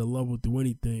saying he could love her through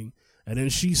anything. And then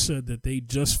she said that they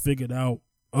just figured out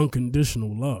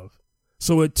unconditional love.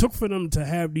 So it took for them to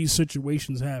have these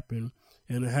situations happen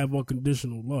and to have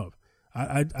unconditional love.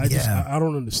 I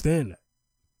don't understand that.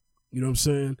 You know what I'm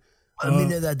saying? I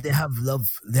mean that they have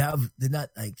love. They have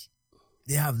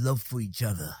love for each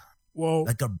other. Well,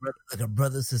 like a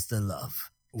brother sister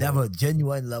love. They have a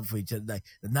genuine love for each other. Like,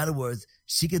 in other words,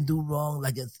 she can do wrong.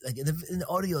 Like in the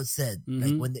audio it said,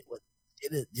 like when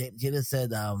Jada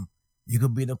said, you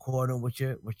could be in the corner with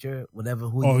your whatever.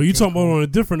 You talking about on a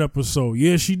different episode?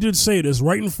 Yeah, she did say this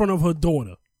right in front of her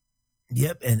daughter.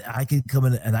 Yep, and I could come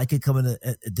in a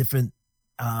different.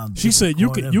 She said you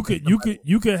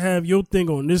could have your thing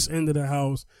on this end of the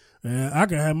house, and I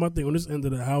could have my thing on this end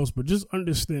of the house. But just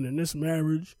understand, in this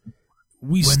marriage,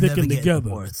 we're sticking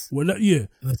together. We're not. Yeah.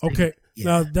 Okay. Yeah.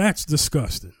 Now that's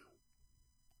disgusting.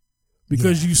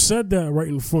 Because you said that right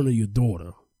in front of your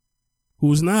daughter,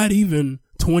 who's not even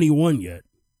 21 yet,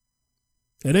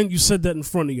 and then you said that in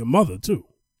front of your mother too.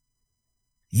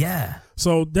 Yeah.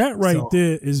 So that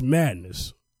there is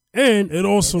madness, and it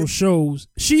also shows.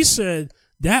 She said.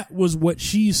 That was what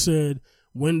she said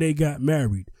when they got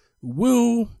married.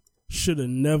 Will should have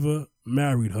never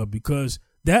married her because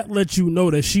that lets you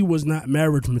know that she was not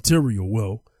marriage material,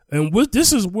 Will. And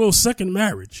this is Will's second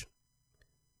marriage.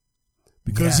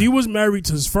 Because he was married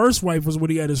to his first wife was what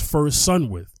he had his first son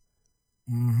with.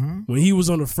 Mm-hmm. When he was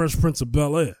on the Fresh Prince of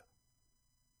Bel-Air.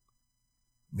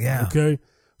 Yeah. Okay.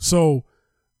 So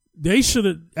they should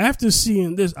have, after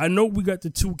seeing this, I know we got the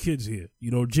 2 kids here.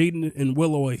 You know, Jaden and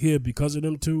Willow are here because of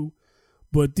them 2.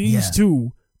 But these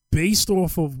 2, based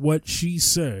off of what she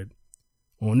said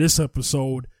on this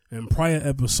episode and prior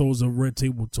episodes of Red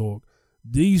Table Talk,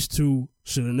 these 2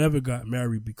 should have never got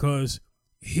married, because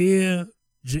here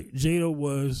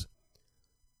Jada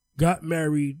got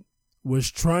married,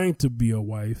 was trying to be a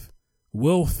wife.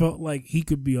 Will felt like he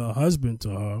could be a husband to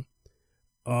her.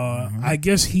 I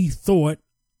guess he thought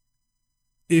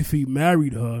if he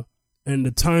married her and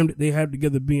the time that they had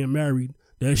together being married,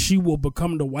 that she will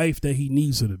become the wife that he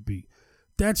needs her to be.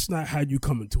 That's not how you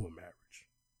come into a marriage.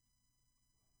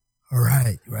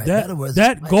 Right.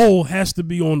 That goal has to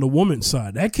be on the woman's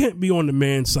side. That can't be on the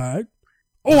man's side.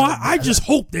 Oh, I just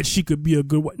hope that she could be a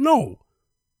good wife. No.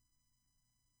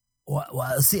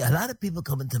 Well, see, a lot of people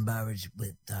come into marriage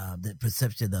with the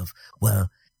perception of, well,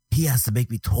 he has to make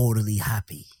me totally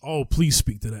happy. Oh, please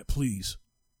speak to that, please.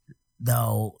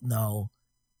 No.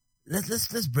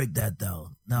 Let's break that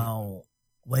down. Now,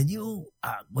 when you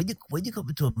come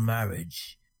into a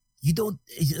marriage, you don't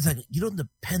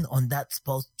depend on that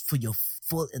spouse for your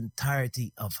full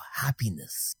entirety of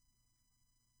happiness.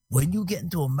 When you get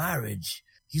into a marriage,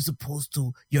 you're supposed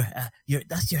to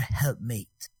that's your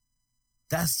helpmate.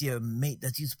 That's your mate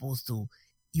that you're supposed to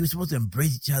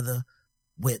embrace each other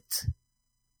with.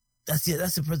 That's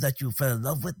the person that you fell in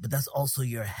love with, but that's also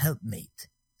your helpmate.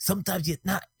 Sometimes you're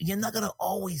not gonna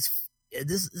always.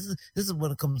 This is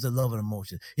when it comes to love and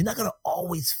emotion. You're not gonna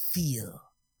always feel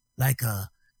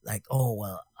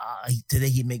today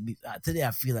he make me. Today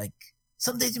I feel like.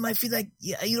 Some days you might feel like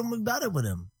you don't really bother with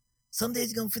him. Some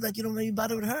days you're gonna feel like you don't really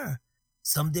bother with her.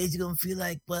 Some days you're gonna feel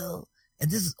like, well,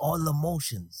 and this is all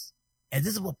emotions. And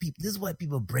this is why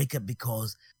people break up,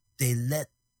 because they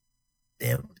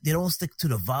don't stick to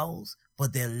the vows,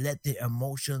 but they let their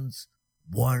emotions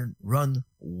run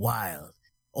wild.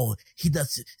 Oh, she's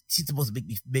supposed to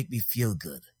make me feel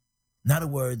good. In other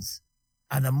words,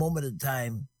 at a moment in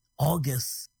time,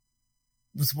 August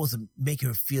was supposed to make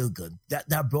her feel good.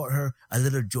 That brought her a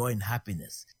little joy and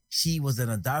happiness. She was in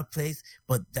a dark place,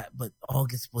 but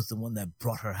August was the one that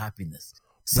brought her happiness.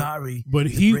 Sorry, but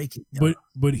he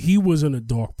was in a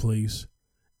dark place,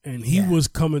 and he was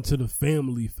coming to the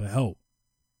family for help.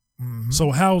 Mm-hmm.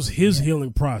 So how's his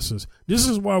healing process? This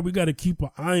is why we got to keep an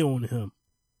eye on him,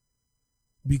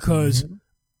 because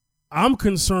I'm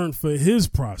concerned for his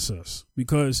process.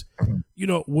 Because you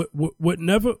know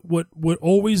what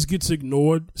always gets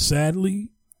ignored,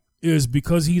 sadly, is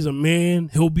because he's a man,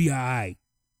 he'll be alright.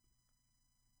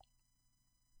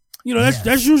 You know,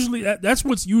 that's usually that's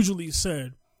what's usually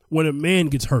said when a man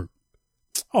gets hurt.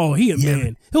 Oh, he a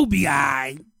man. He'll be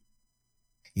alright.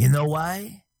 You know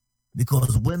why?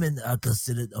 Because women are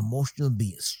considered emotional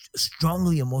beings,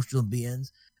 strongly emotional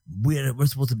beings. We're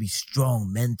supposed to be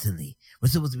strong mentally. We're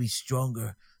supposed to be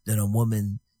stronger than a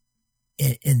woman.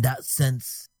 In that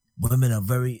sense, women are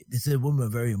very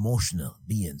emotional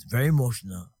beings, very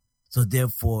emotional. So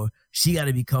therefore, she got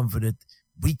to be comforted.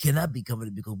 We cannot be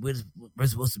comforted because we're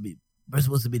supposed to be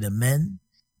the men,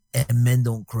 and men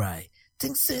don't cry.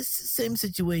 Think same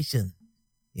situation,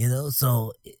 you know.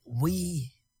 So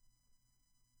we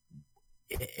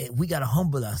gotta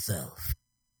humble ourselves,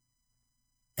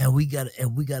 and we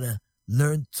gotta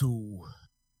learn to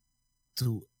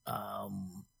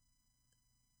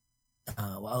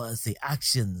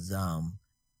actions.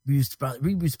 Be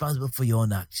responsible for your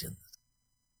own actions,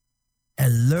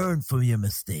 and learn from your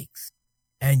mistakes.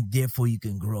 And therefore you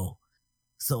can grow.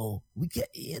 So we can,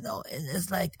 and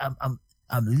it's like I'm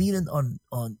leaning on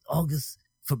August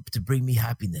to bring me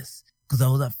happiness, because I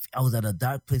was at a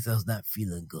dark place. I was not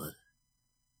feeling good.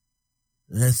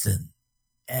 Listen,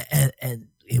 and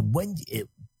when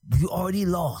you already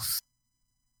lost,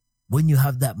 when you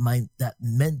have that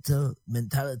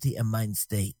mentality and mind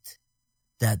state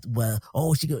that, well, I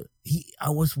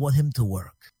always want him to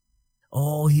work.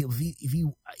 Oh, if he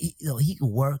can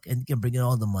work and he can bring in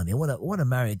all the money. I want to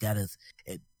marry a guy that's.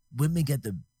 Women get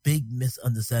the big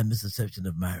misconception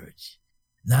of marriage.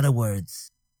 In other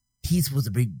words, he's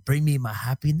supposed to bring me my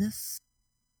happiness.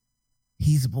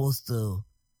 He's supposed to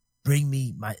bring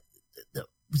me we're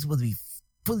supposed to be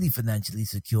fully financially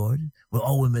secured. Well,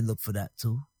 all women look for that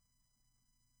too.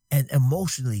 And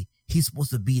emotionally, he's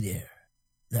supposed to be there,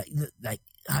 like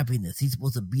happiness. He's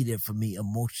supposed to be there for me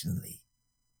emotionally.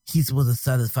 He's supposed to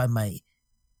satisfy my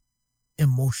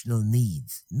emotional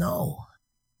needs. No.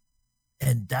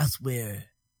 And that's where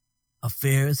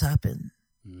affairs happen.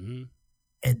 Mm-hmm.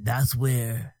 And that's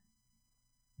where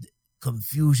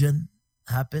confusion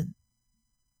happen.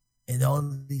 And all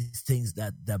these things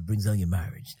that brings down your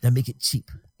marriage, that make it cheap.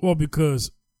 Well,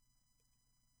 because,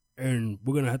 and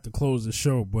we're gonna have to close the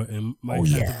show, but and might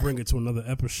have to bring it to another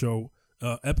episode.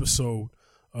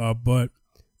 But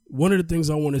one of the things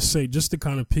I want to say, just to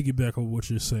kind of piggyback on what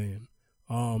you're saying,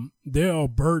 there are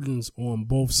burdens on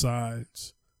both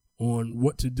sides on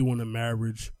what to do in a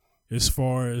marriage as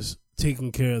far as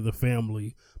taking care of the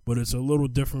family. But it's a little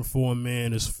different for a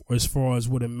man as far as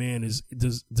what a man is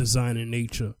designed in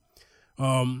nature.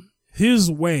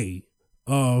 His way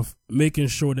of making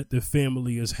sure that the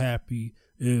family is happy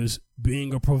is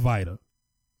being a provider.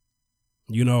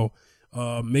 You know,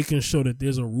 making sure that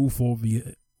there's a roof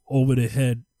over the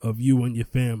head of you and your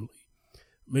family,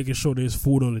 making sure there's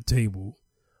food on the table.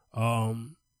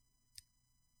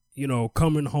 You know,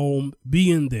 coming home,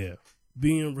 being there,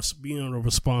 being a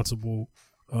responsible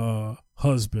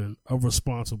husband, a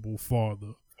responsible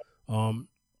father, and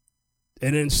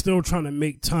then still trying to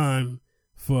make time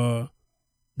for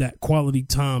that quality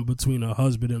time between a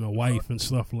husband and a wife and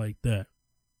stuff like that.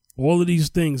 All of these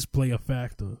things play a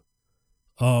factor.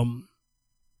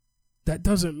 That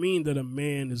doesn't mean that a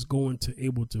man is going to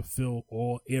able to fill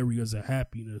all areas of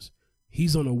happiness.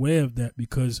 He's unaware of that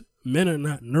because men are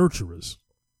not nurturers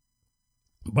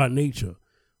by nature.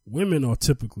 Women are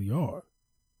typically are.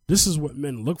 This is what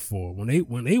men look for when they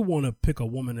want to pick a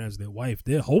woman as their wife.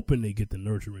 They're hoping they get the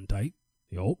nurturing type.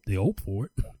 They hope for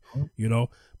it, you know.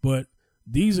 But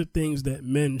these are things that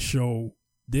men show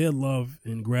their love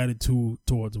and gratitude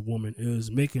towards a woman,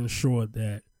 is making sure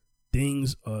that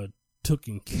things are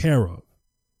taken care of.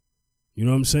 You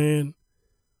know what I'm saying?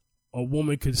 A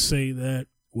woman could say that,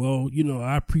 well, you know,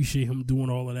 I appreciate him doing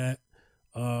all of that,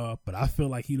 but I feel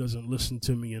like he doesn't listen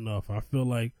to me enough. I feel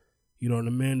like, you know,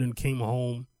 the man then came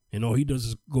home and all he does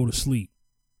is go to sleep.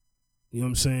 You know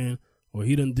what I'm saying? Or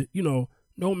he didn't, you know,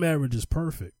 no marriage is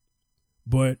perfect,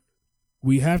 but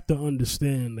we have to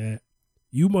understand that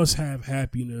you must have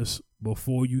happiness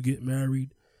before you get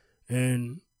married.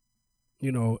 And,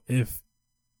 you know, if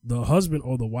the husband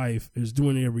or the wife is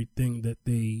doing everything that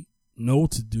they know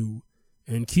to do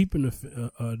and keeping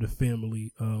the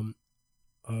family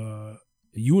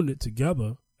unit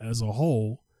together as a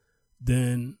whole,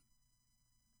 then,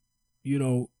 you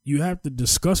know, you have to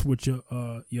discuss with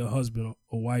your husband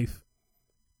or wife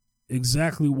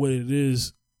exactly what it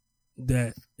is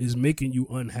that is making you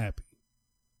unhappy.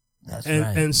 That's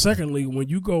right. And secondly, when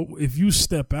you go, if you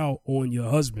step out on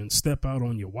your husband, step out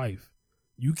on your wife,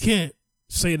 you can't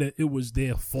say that it was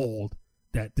their fault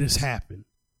that this happened.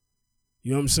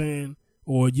 You know what I'm saying?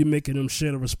 Or you're making them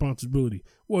share the responsibility.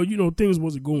 Well, you know, things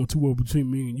wasn't going too well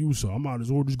between me and you, so I might as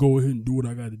well just go ahead and do what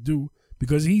I got to do.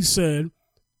 Because he said,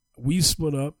 we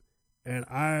split up, and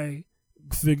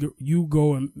you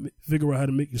go and figure out how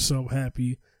to make yourself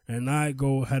happy, and I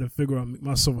go how to figure out make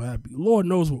myself happy. Lord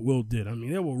knows what Will did. I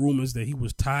mean, there were rumors that he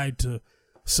was tied to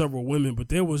several women, but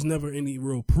there was never any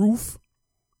real proof.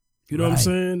 You know what I'm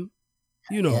saying?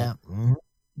 You know, yeah. Mm-hmm.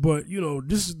 But, you know,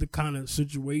 this is the kind of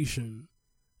situation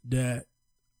that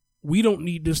we don't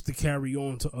need this to carry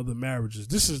on to other marriages.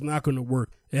 This is not going to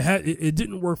work. It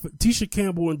didn't work for Tisha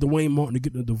Campbell and Dwayne Martin to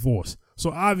get a divorce.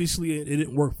 So obviously it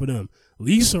didn't work for them.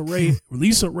 Lisa Ray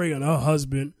and her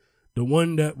husband, the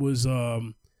one that was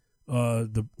the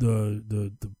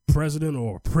president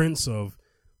or prince of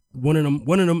one of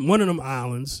them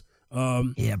islands.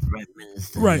 Prime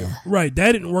Minister. Right, yeah. right.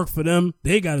 That didn't work for them.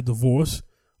 They got a divorce.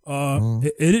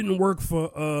 It didn't work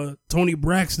for Toni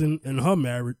Braxton and her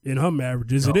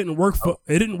marriages. No. It didn't work for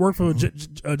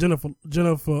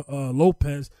Jennifer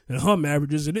Lopez and her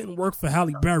marriages. It didn't work for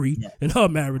Halle Berry and her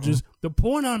marriages. The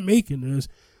point I'm making is,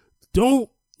 don't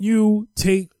you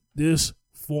take this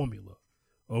formula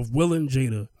of Will and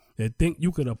Jada and think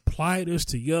you could apply this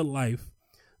to your life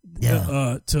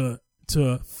to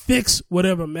fix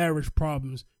whatever marriage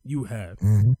problems you have.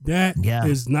 Mm-hmm. That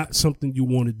is not something you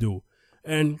want to do.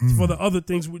 And for the other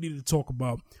things we need to talk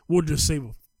about, we'll just save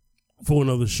it for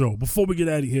another show. Before we get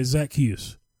out of here,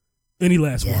 Zacchaeus, any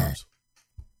last words?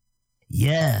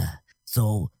 Yeah.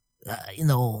 So, you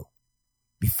know,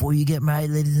 before you get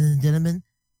married, ladies and gentlemen,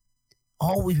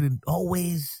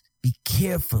 always be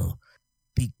careful.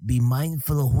 Be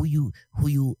mindful of who you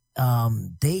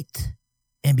date,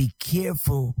 and be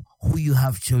careful who you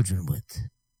have children with.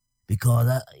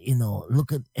 Because you know,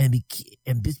 look at and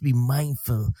just be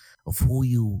mindful of who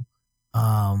you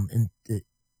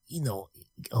you know,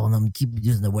 I'm keep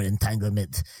using the word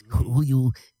entanglement, who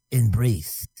you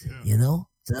embrace. You know,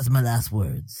 so that's my last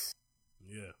words.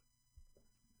 Yeah,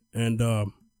 and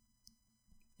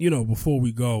you know, before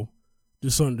we go,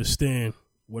 just understand,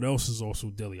 what else is also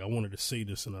deadly? I wanted to say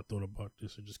this and I thought about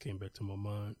this. It just came back to my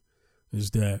mind.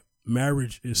 Is that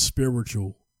marriage is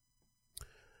spiritual.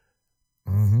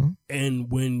 Mm-hmm.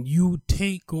 And when you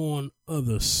take on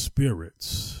other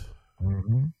spirits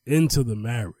Mm-hmm. into the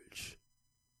marriage,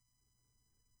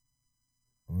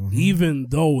 Mm-hmm. even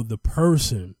though the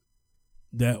person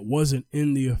that wasn't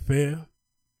in the affair,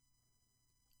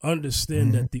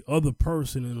 understand that the other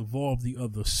person involved the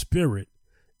other spirit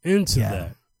into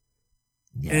that.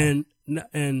 Yeah.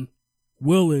 And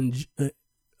Will and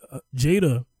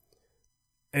Jada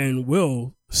and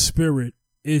Will spirit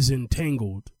is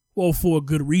entangled. Well, for a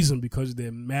good reason, because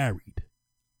they're married.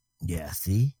 Yeah,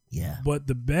 see? Yeah. But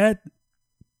the bad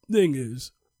thing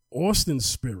is Austin's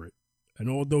spirit, and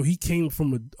although he came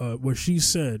from what she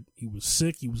said, he was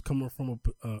sick, he was coming from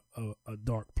a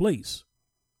dark place.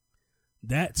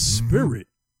 That spirit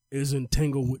is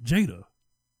entangled with Jada.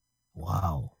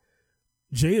 Wow.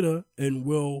 Jada and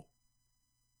Will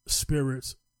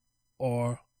spirits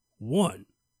are one,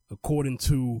 according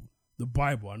to the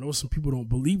Bible. I know some people don't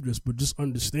believe this, but just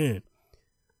understand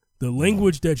the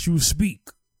language that you speak.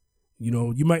 You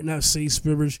know, you might not say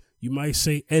spirits, you might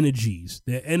say energies.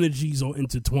 Their energies are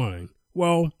intertwined.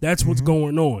 Well, that's what's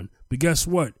going on. But guess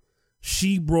what?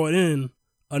 She brought in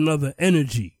another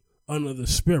energy, another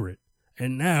spirit.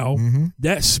 And now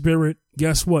that spirit,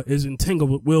 guess what, is entangled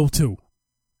with Will too.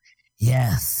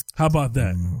 Yes. How about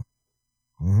that?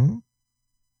 Mm-hmm.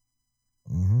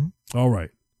 Mm-hmm. All right.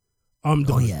 I'm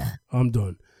done. Oh, yeah. I'm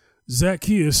done.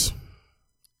 Zacchaeus,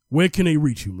 where can they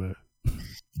reach you, man?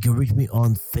 You can reach me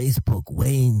on Facebook,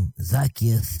 Wayne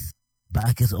Zacchaeus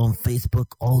Bacchus on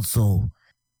Facebook. Also,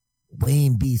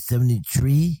 Wayne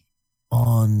B73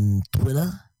 on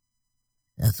Twitter.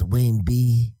 That's Wayne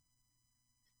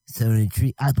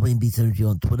B73 at Wayne B73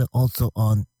 on Twitter. Also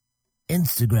on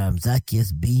Instagram,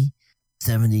 Zacchaeus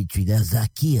B73. That's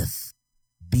Zacchaeus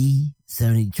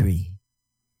B73.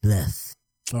 Bless.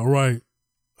 All right.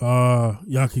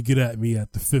 Y'all can get at me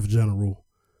at the Fifth General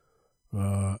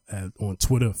on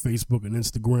Twitter, Facebook, and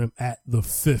Instagram at the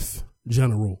Fifth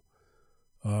General.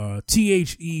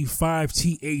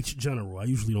 THE5TH General. I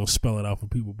usually don't spell it out for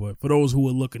people, but for those who were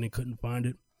looking and couldn't find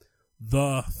it,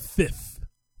 the Fifth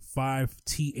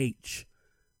 5TH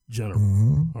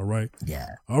General. All right.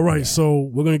 Yeah. All right. Yeah. So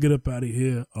we're gonna get up out of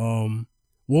here.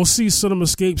 We'll see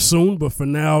CinemaScape soon, but for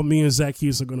now, me and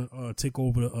Zacchaeus are gonna take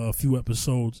over a few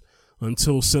episodes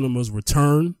until Cinema's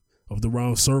return of the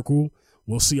Round Circle.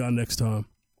 We'll see y'all next time.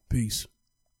 Peace.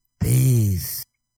 Peace.